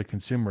outbound to the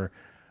consumer,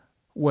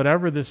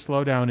 whatever this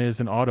slowdown is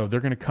in auto,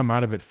 they're going to come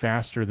out of it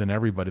faster than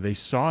everybody. They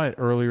saw it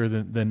earlier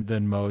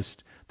than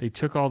most. They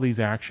took all these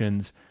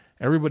actions.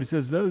 Everybody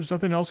says there's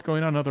nothing else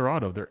going on in other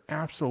auto. There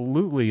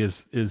absolutely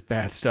is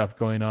bad stuff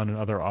going on in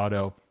other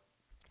auto.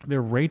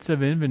 Their rates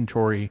of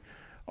inventory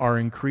are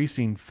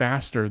increasing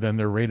faster than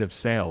their rate of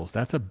sales.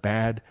 That's a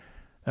bad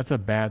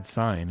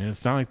sign. And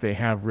it's not like they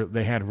had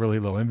really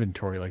low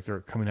inventory like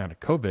they're coming out of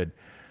COVID.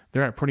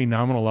 They're at pretty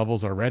nominal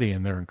levels already,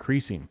 and they're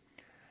increasing.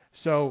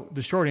 So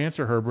the short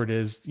answer, Herbert,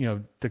 is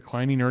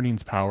declining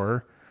earnings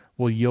power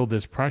will yield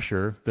this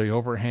pressure. The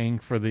overhang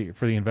for the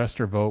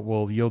investor vote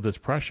will yield this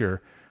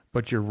pressure.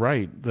 But you're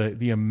right.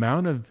 The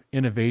amount of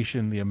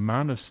innovation, the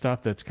amount of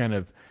stuff that's kind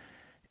of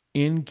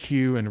in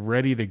queue and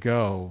ready to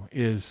go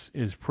is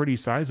pretty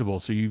sizable.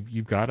 So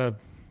you've got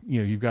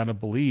to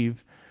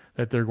believe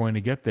that they're going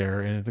to get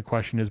there. And the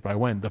question is by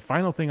when. The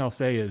final thing I'll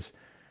say is,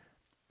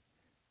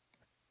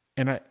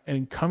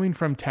 and coming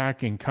from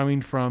tech and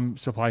coming from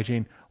supply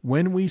chain,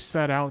 when we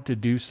set out to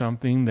do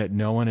something that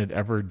no one had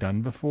ever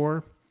done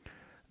before,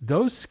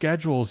 those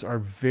schedules are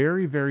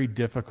very, very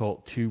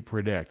difficult to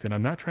predict. And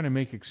I'm not trying to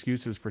make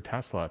excuses for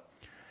Tesla,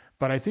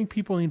 but I think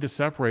people need to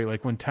separate.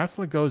 Like when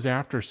Tesla goes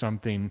after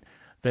something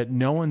that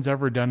no one's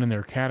ever done in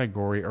their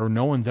category or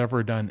no one's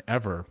ever done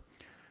ever,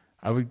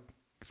 I would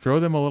throw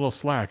them a little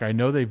slack. I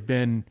know they've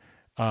been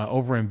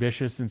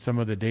overambitious in some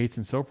of the dates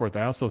and so forth.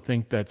 I also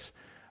think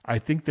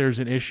there's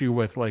an issue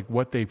with like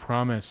what they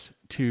promise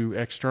to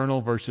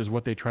external versus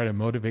what they try to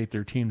motivate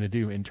their team to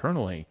do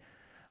internally.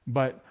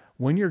 But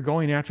when you're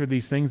going after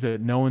these things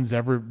that no one's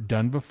ever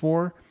done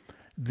before,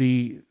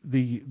 the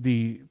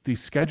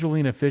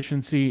scheduling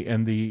efficiency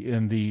and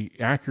the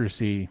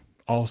accuracy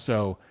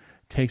also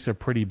takes a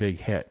pretty big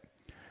hit.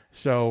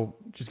 So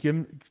just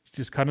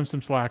cut them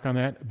some slack on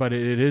that. But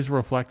it is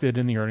reflected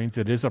in the earnings.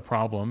 It is a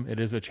problem. It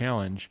is a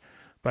challenge.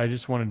 But I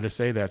just wanted to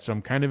say that. So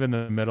I'm kind of in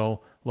the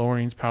middle, low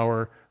earnings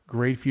power,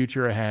 great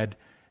future ahead.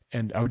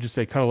 And I would just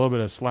say cut a little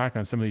bit of slack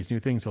on some of these new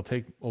things. They'll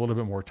take a little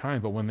bit more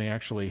time, but when they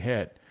actually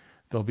hit,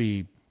 they'll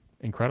be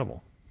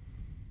incredible.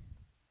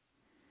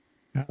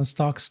 Let's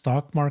talk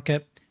stock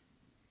market.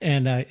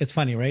 And it's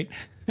funny, right?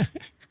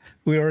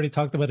 We already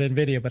talked about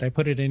NVIDIA, but I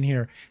put it in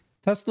here.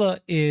 Tesla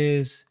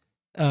is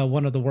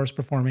one of the worst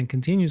performing,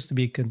 continues to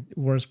be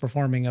worst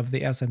performing of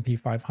the S&P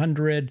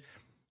 500.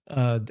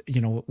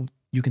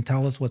 You can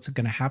tell us what's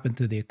going to happen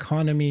to the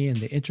economy and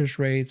the interest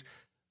rates,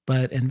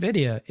 but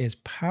Nvidia is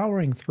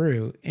powering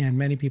through, and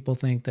many people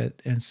think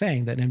that and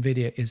saying that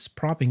Nvidia is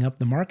propping up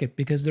the market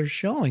because they're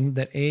showing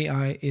that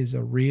AI is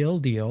a real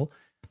deal,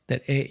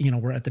 that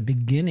we're at the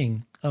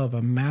beginning of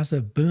a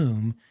massive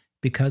boom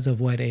because of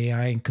what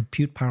AI and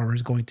compute power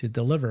is going to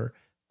deliver.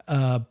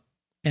 And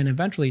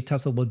eventually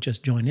Tesla will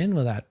just join in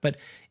with that. But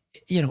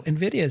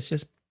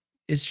Nvidia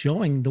is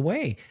showing the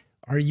way.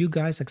 Are you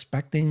guys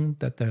expecting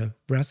that the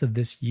rest of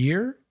this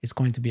year is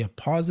going to be a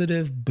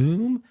positive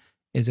boom?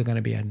 Is it going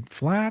to be a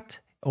flat,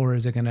 or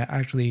is it going to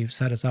actually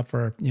set us up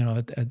for a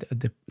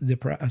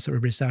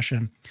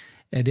recession?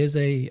 It is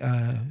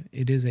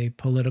a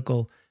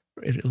political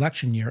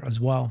election year as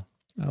well.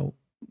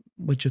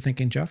 What you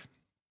thinking, Jeff?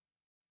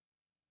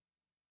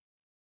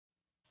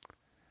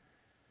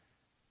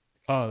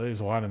 Oh,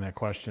 there's a lot in that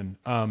question.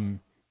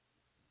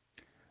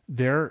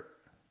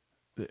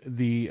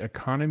 The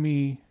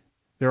economy,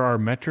 there are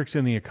metrics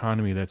in the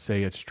economy that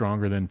say it's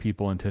stronger than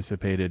people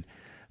anticipated.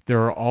 There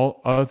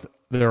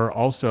are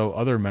also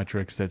other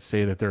metrics that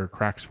say that there are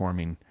cracks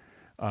forming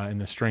in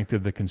the strength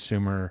of the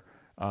consumer,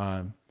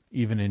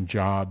 even in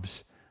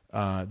jobs.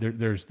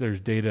 There's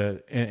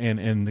data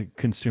and the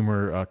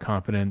consumer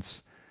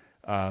confidence.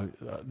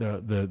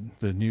 The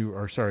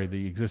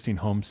existing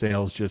home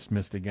sales just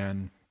missed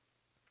again.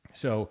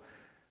 So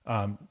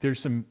there's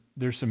some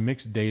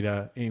mixed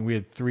data, and we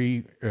had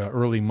 3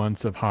 early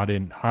months of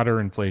hotter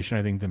inflation,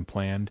 I think, than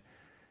planned,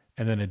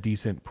 and then a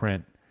decent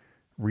print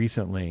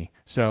recently.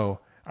 So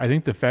I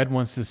think the Fed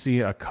wants to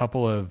see a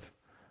couple of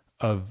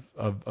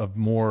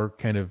more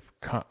kind of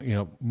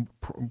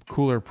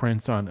cooler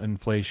prints on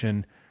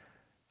inflation.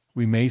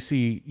 We may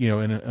see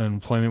an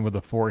unemployment with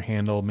a 4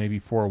 handle, maybe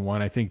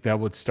 4.1. I think that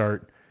would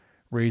start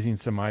raising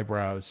some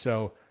eyebrows.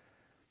 So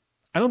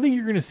I don't think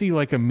you're going to see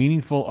like a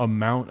meaningful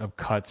amount of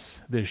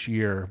cuts this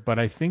year, but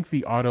I think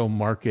the auto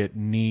market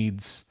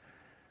needs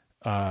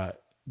a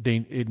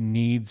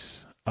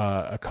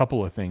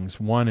couple of things.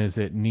 One is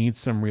it needs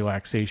some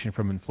relaxation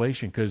from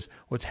inflation, because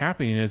what's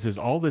happening is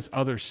all this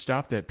other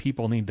stuff that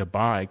people need to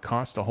buy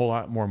costs a whole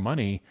lot more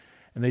money,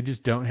 and they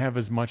just don't have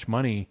as much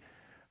money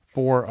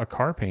for a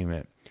car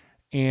payment.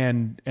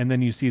 And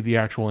then you see the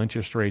actual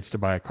interest rates to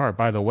buy a car.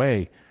 By the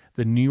way,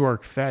 the New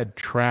York Fed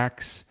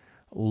tracks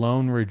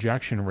loan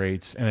rejection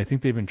rates, and I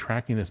think they've been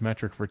tracking this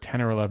metric for 10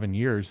 or 11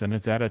 years, and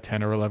it's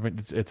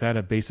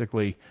at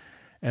basically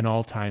an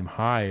all-time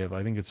high of,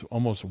 I think it's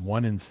almost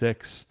 1 in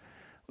 6.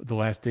 The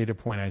last data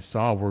point I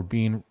saw were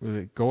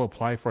go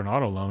apply for an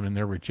auto loan and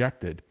they're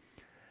rejected.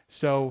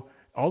 So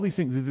all these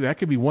things, that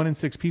could be 1 in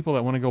 6 people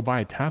that want to go buy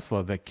a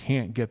Tesla that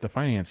can't get the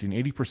financing.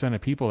 80%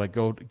 of people that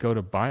go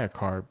to buy a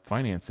car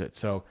finance it.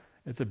 So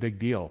it's a big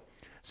deal.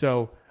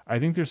 So I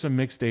think there's some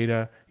mixed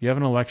data. You have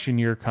an election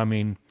year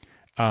coming.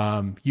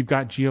 You've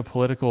got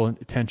geopolitical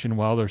tension.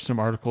 Well, there's some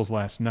articles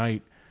last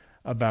night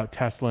about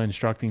Tesla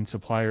instructing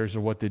suppliers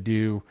of what to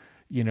do,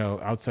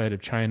 outside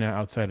of China,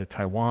 outside of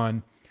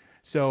Taiwan.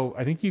 So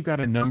I think you've got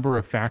a number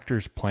of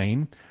factors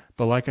playing,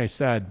 but like I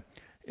said,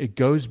 it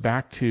goes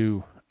back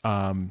to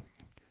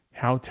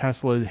how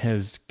Tesla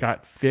has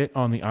got fit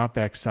on the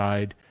OpEx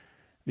side.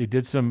 They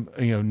did some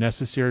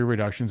necessary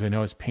reductions. I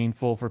know it's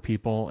painful for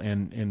people,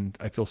 and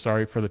I feel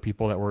sorry for the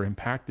people that were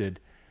impacted.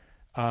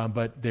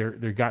 But they're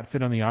got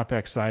fit on the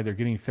OpEx side. They're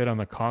getting fit on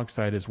the COGS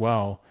side as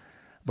well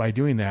by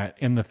doing that.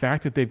 And the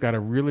fact that they've got a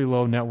really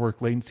low network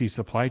latency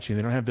supply chain,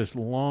 they don't have this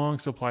long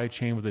supply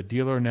chain with a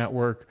dealer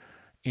network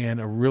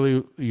and a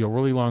really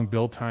long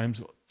build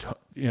times,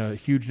 a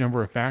huge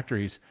number of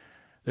factories,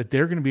 that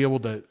they're going to be able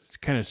to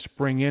kind of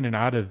spring in and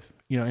out of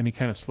any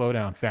kind of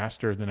slowdown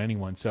faster than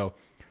anyone. So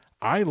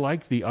I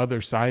like the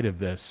other side of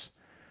this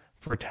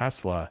for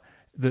Tesla.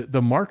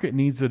 The market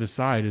needs to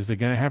decide, is it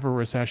going to have a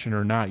recession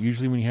or not?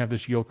 Usually when you have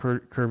this yield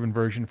curve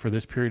inversion for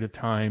this period of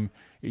time,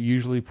 it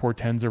usually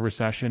portends a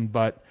recession,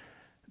 but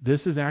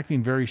this is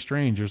acting very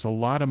strange. There's a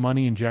lot of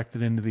money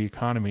injected into the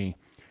economy.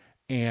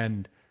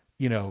 And,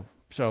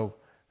 so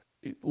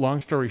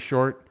long story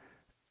short,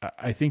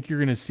 I think you're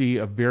going to see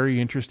a very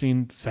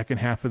interesting second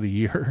half of the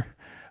year.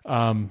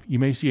 You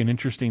may see an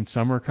interesting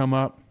summer come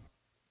up.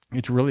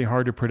 It's really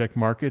hard to predict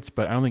markets,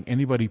 but I don't think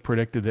anybody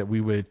predicted that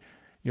we would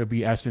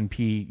be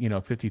S&P,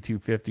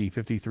 5250,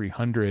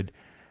 5300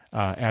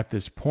 at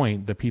this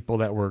point, the people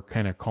that were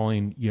kind of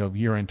calling,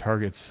 year-end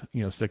targets,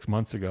 6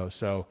 months ago.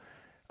 So,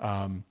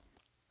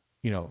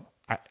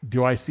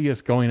 do I see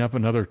us going up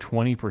another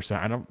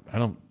 20%? I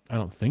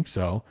don't think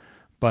so,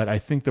 but I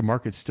think the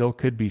market still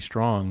could be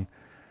strong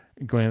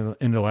going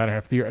into the latter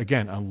half of the year.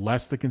 Again,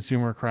 unless the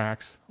consumer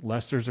cracks,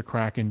 unless there's a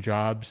crack in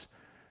jobs,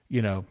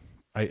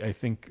 I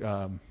think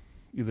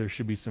there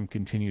should be some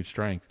continued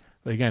strength.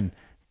 But again,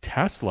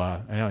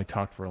 Tesla, I know I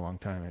talked for a long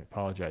time, I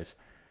apologize.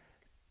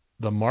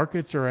 The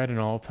markets are at an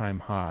all-time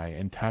high,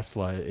 and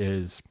Tesla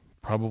is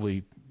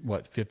probably,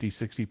 50,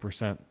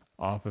 60%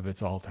 off of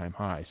its all-time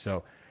high.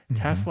 So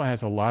Tesla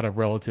has a lot of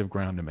relative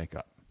ground to make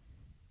up.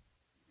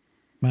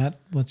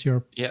 Matt, what's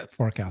your Yes.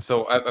 forecast?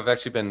 So I've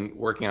actually been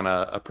working on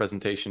a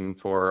presentation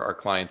for our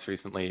clients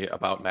recently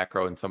about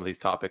macro and some of these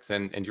topics.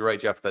 And you're right,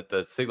 Jeff, that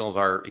the signals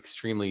are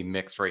extremely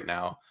mixed right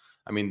now.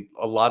 I mean,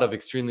 a lot of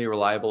extremely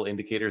reliable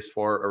indicators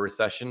for a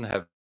recession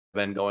have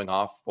been going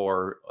off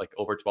for like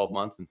over 12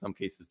 months, in some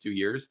cases 2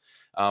 years,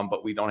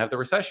 but we don't have the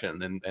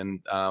recession.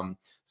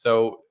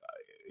 So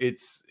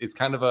it's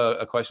kind of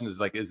a question is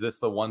like, is this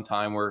the one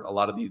time where a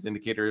lot of these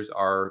indicators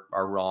are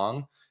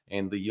wrong?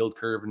 And the yield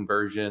curve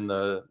inversion,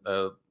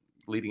 the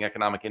leading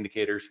economic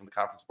indicators from the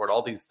conference board,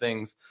 all these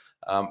things,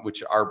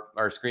 which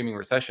are screaming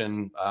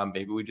recession.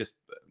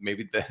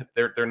 Maybe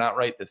they're not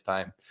right this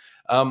time.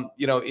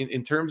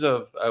 In terms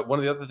of one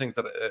of the other things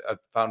that I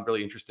found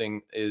really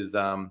interesting is,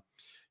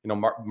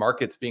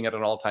 markets being at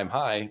an all-time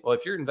high. Well,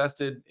 if you're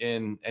invested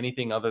in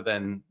anything other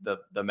than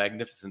the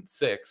Magnificent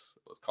Six,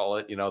 let's call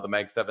it, the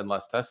Mag 7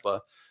 less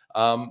Tesla,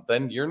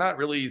 then you're not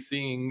really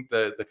seeing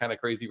the kind of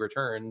crazy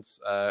returns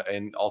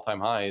and all-time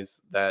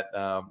highs that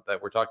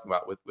we're talking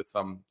about with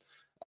some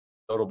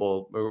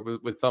notable,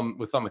 with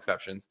some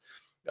exceptions.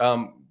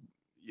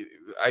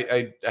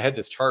 I had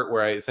this chart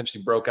where I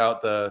essentially broke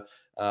out the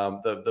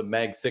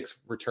Mag 6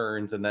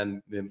 returns and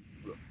then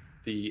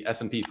the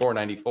S&P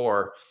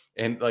 494,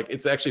 and like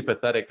it's actually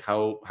pathetic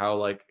how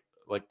like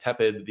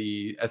tepid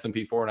the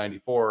S&P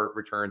 494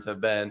 returns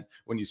have been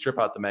when you strip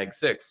out the Mag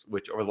 6,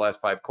 which over the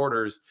last 5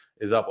 quarters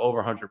is up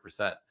over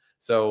 100%.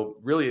 So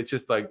really, it's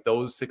just like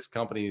those 6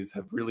 companies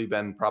have really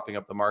been propping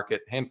up the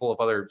market. Handful of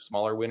other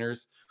smaller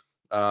winners,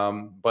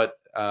 but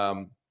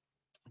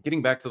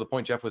getting back to the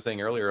point Jeff was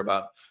saying earlier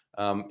about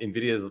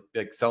Nvidia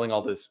like selling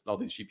all these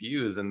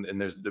GPUs,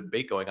 and there's a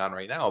debate going on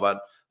right now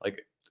about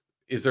like,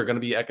 is there going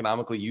to be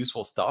economically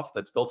useful stuff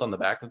that's built on the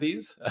back of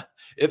these?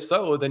 If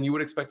so, then you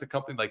would expect a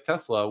company like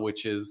Tesla,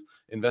 which is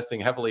investing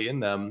heavily in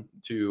them,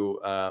 to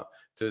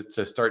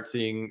start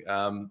seeing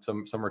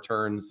some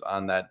returns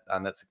on that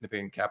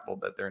significant capital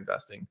that they're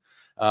investing.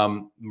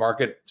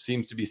 Market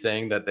seems to be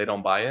saying that they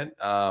don't buy it,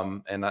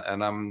 and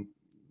I'm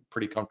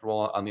pretty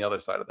comfortable on the other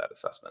side of that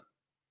assessment.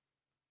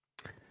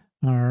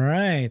 All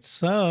right,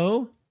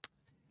 so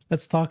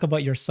let's talk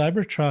about your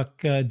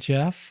Cybertruck,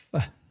 Jeff.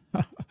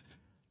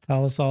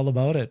 Tell us all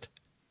about it.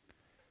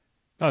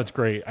 Oh, it's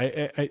great.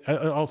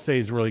 I'll say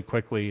is really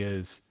quickly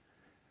is,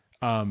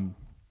 I'm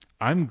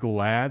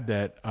glad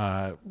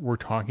that we're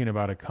talking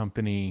about a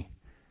company,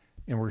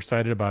 and we're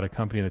excited about a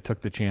company that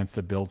took the chance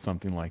to build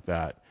something like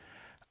that.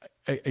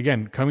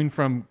 Again, coming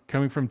from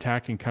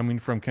tech and coming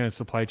from kind of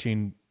supply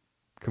chain,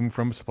 coming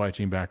from a supply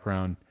chain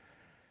background,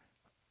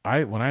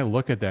 when I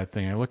look at that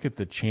thing, I look at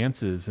the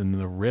chances and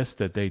the risk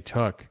that they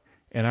took,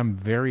 and I'm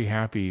very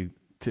happy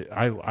to.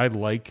 I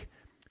like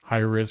high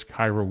risk,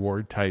 high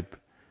reward type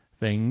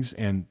things,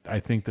 and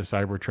I think the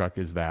Cybertruck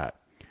is that.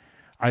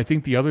 I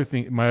think the other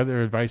thing, my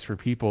other advice for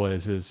people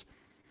is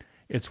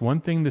it's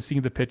one thing to see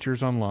the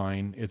pictures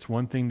online. It's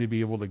one thing to be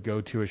able to go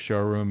to a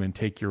showroom and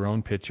take your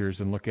own pictures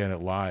and look at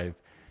it live.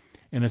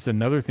 And it's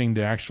another thing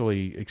to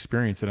actually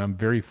experience it. I'm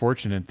very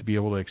fortunate to be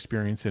able to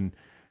experience and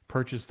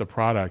purchase the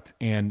product.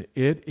 And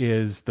it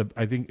is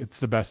I think it's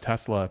the best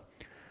Tesla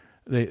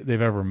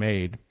they've ever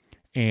made.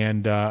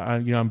 And,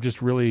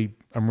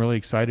 I'm really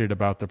excited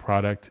about the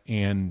product,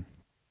 and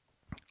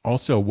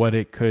also what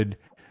it could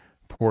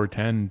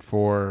portend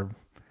for,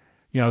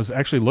 I was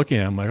actually looking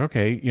at it, I'm like,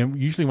 okay,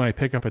 usually when I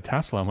pick up a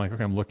Tesla, I'm like,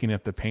 okay, I'm looking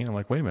at the paint. I'm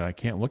like, wait a minute, I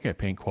can't look at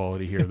paint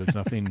quality here. There's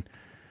nothing,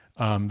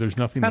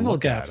 to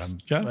look gaps,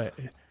 at.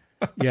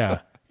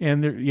 Yeah.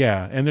 And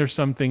there's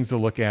some things to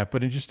look at,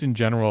 but just in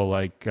general,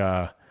 like,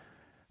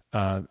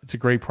 it's a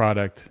great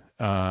product.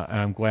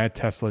 And I'm glad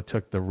Tesla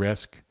took the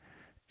risk.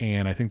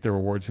 And I think the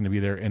reward's going to be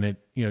there. And it,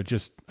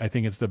 I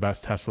think it's the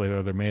best Tesla they've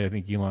ever made. I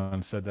think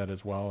Elon said that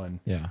as well. And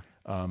yeah,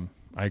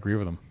 I agree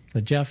with him. So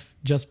Jeff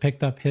just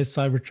picked up his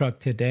Cybertruck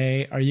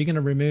today. Are you going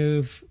to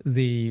remove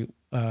the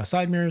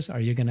side mirrors? Are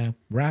you going to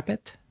wrap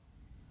it?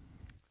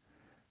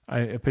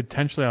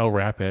 Potentially I'll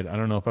wrap it. I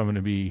don't know if I'm going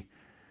to be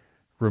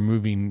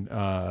removing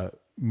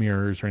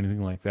mirrors or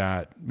anything like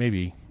that.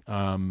 Maybe.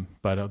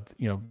 But I'll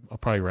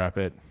probably wrap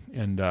it.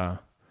 And,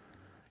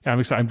 yeah, I'm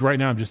excited. Right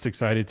now, I'm just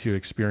excited to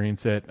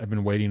experience it. I've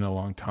been waiting a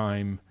long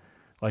time,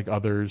 like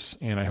others,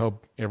 and I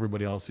hope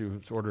everybody else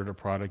who's ordered a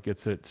product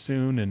gets it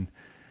soon and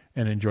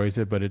enjoys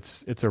it. But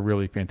it's a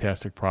really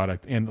fantastic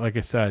product, and like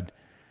I said,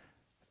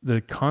 the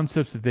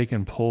concepts that they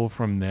can pull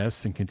from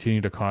this and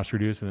continue to cost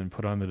reduce and then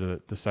put on the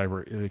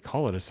cyber, they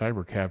call it a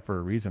cyber cab for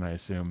a reason, I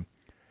assume.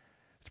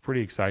 It's pretty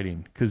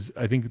exciting because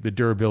I think the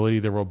durability,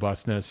 the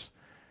robustness.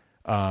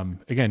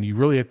 Again, you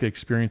really have to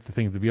experience the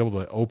thing to be able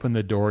to open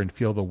the door and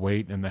feel the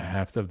weight and the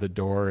heft of the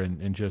door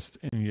and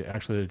you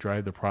actually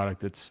drive the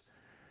product. It's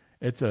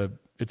an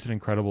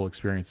incredible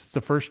experience. It's the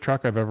first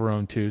truck I've ever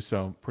owned too,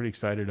 so I'm pretty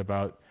excited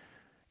about,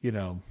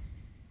 being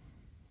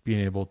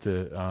able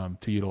to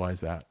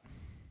utilize that.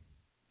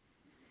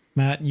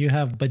 Matt, you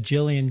have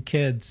bajillion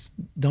kids.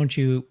 Don't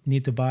you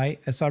need to buy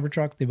a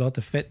Cybertruck to be able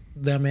to fit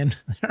them in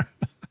there?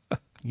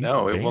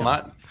 No, it will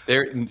not.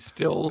 There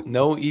still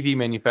no EV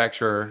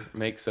manufacturer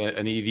makes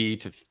an EV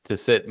to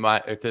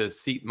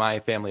seat my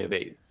family of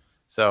 8.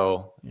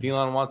 So if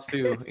Elon wants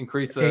to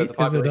increase the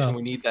population,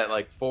 we need that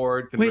like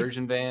Ford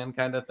conversion van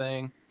kind of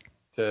thing.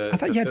 I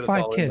thought you had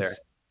 5 kids.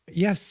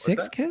 You have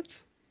 6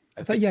 kids?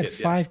 I thought you had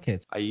 5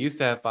 kids. I used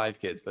to have 5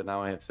 kids, but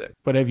now I have 6.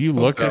 But have you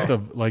looked at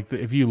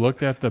if you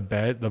looked at the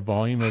bed, the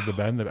volume of the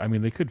bed? I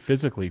mean, they could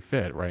physically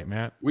fit, right,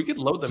 Matt? We could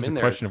load them in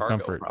there. Question of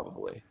comfort,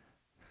 probably.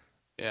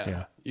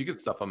 Yeah, you could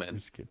stuff them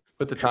in.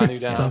 Put the tonneau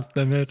down. Stuff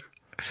them in.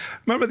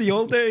 Remember the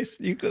old days?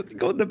 You could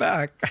go in the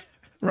back,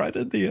 right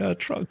in the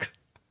trunk.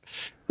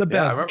 The bed.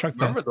 Yeah, I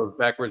remember those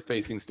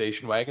backwards-facing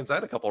station wagons. I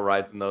had a couple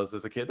rides in those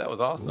as a kid. That was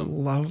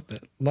awesome. Loved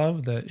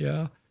it.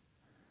 Yeah.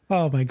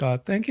 Oh my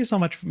God! Thank you so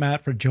much,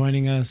 Matt, for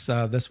joining us.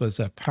 This was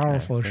a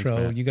powerful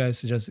show. Matt. You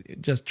guys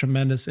just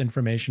tremendous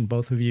information,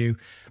 both of you.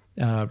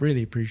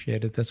 Really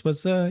appreciate it. This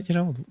was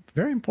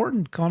very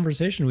important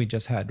conversation we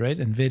just had, right?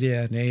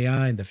 NVIDIA and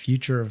AI and the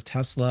future of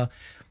Tesla,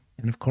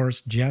 and of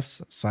course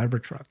Jeff's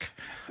Cybertruck.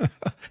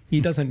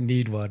 He doesn't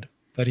need one,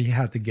 but he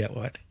had to get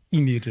one. He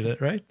needed it,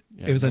 right?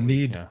 Yeah, it was a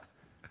need. Yeah.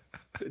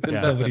 It's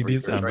investment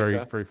research,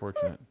 I'm very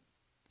fortunate.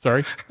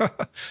 Sorry?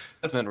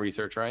 Investment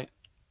research, right?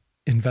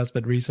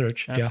 Investment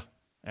research. Yeah.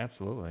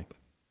 Absolutely.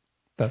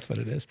 That's what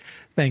it is.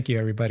 Thank you,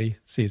 everybody.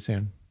 See you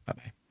soon.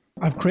 Bye-bye.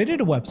 I've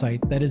created a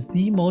website that is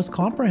the most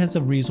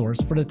comprehensive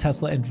resource for the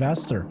Tesla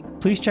investor.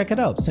 Please check it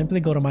out. Simply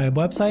go to my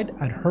website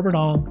at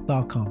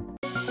herbertong.com.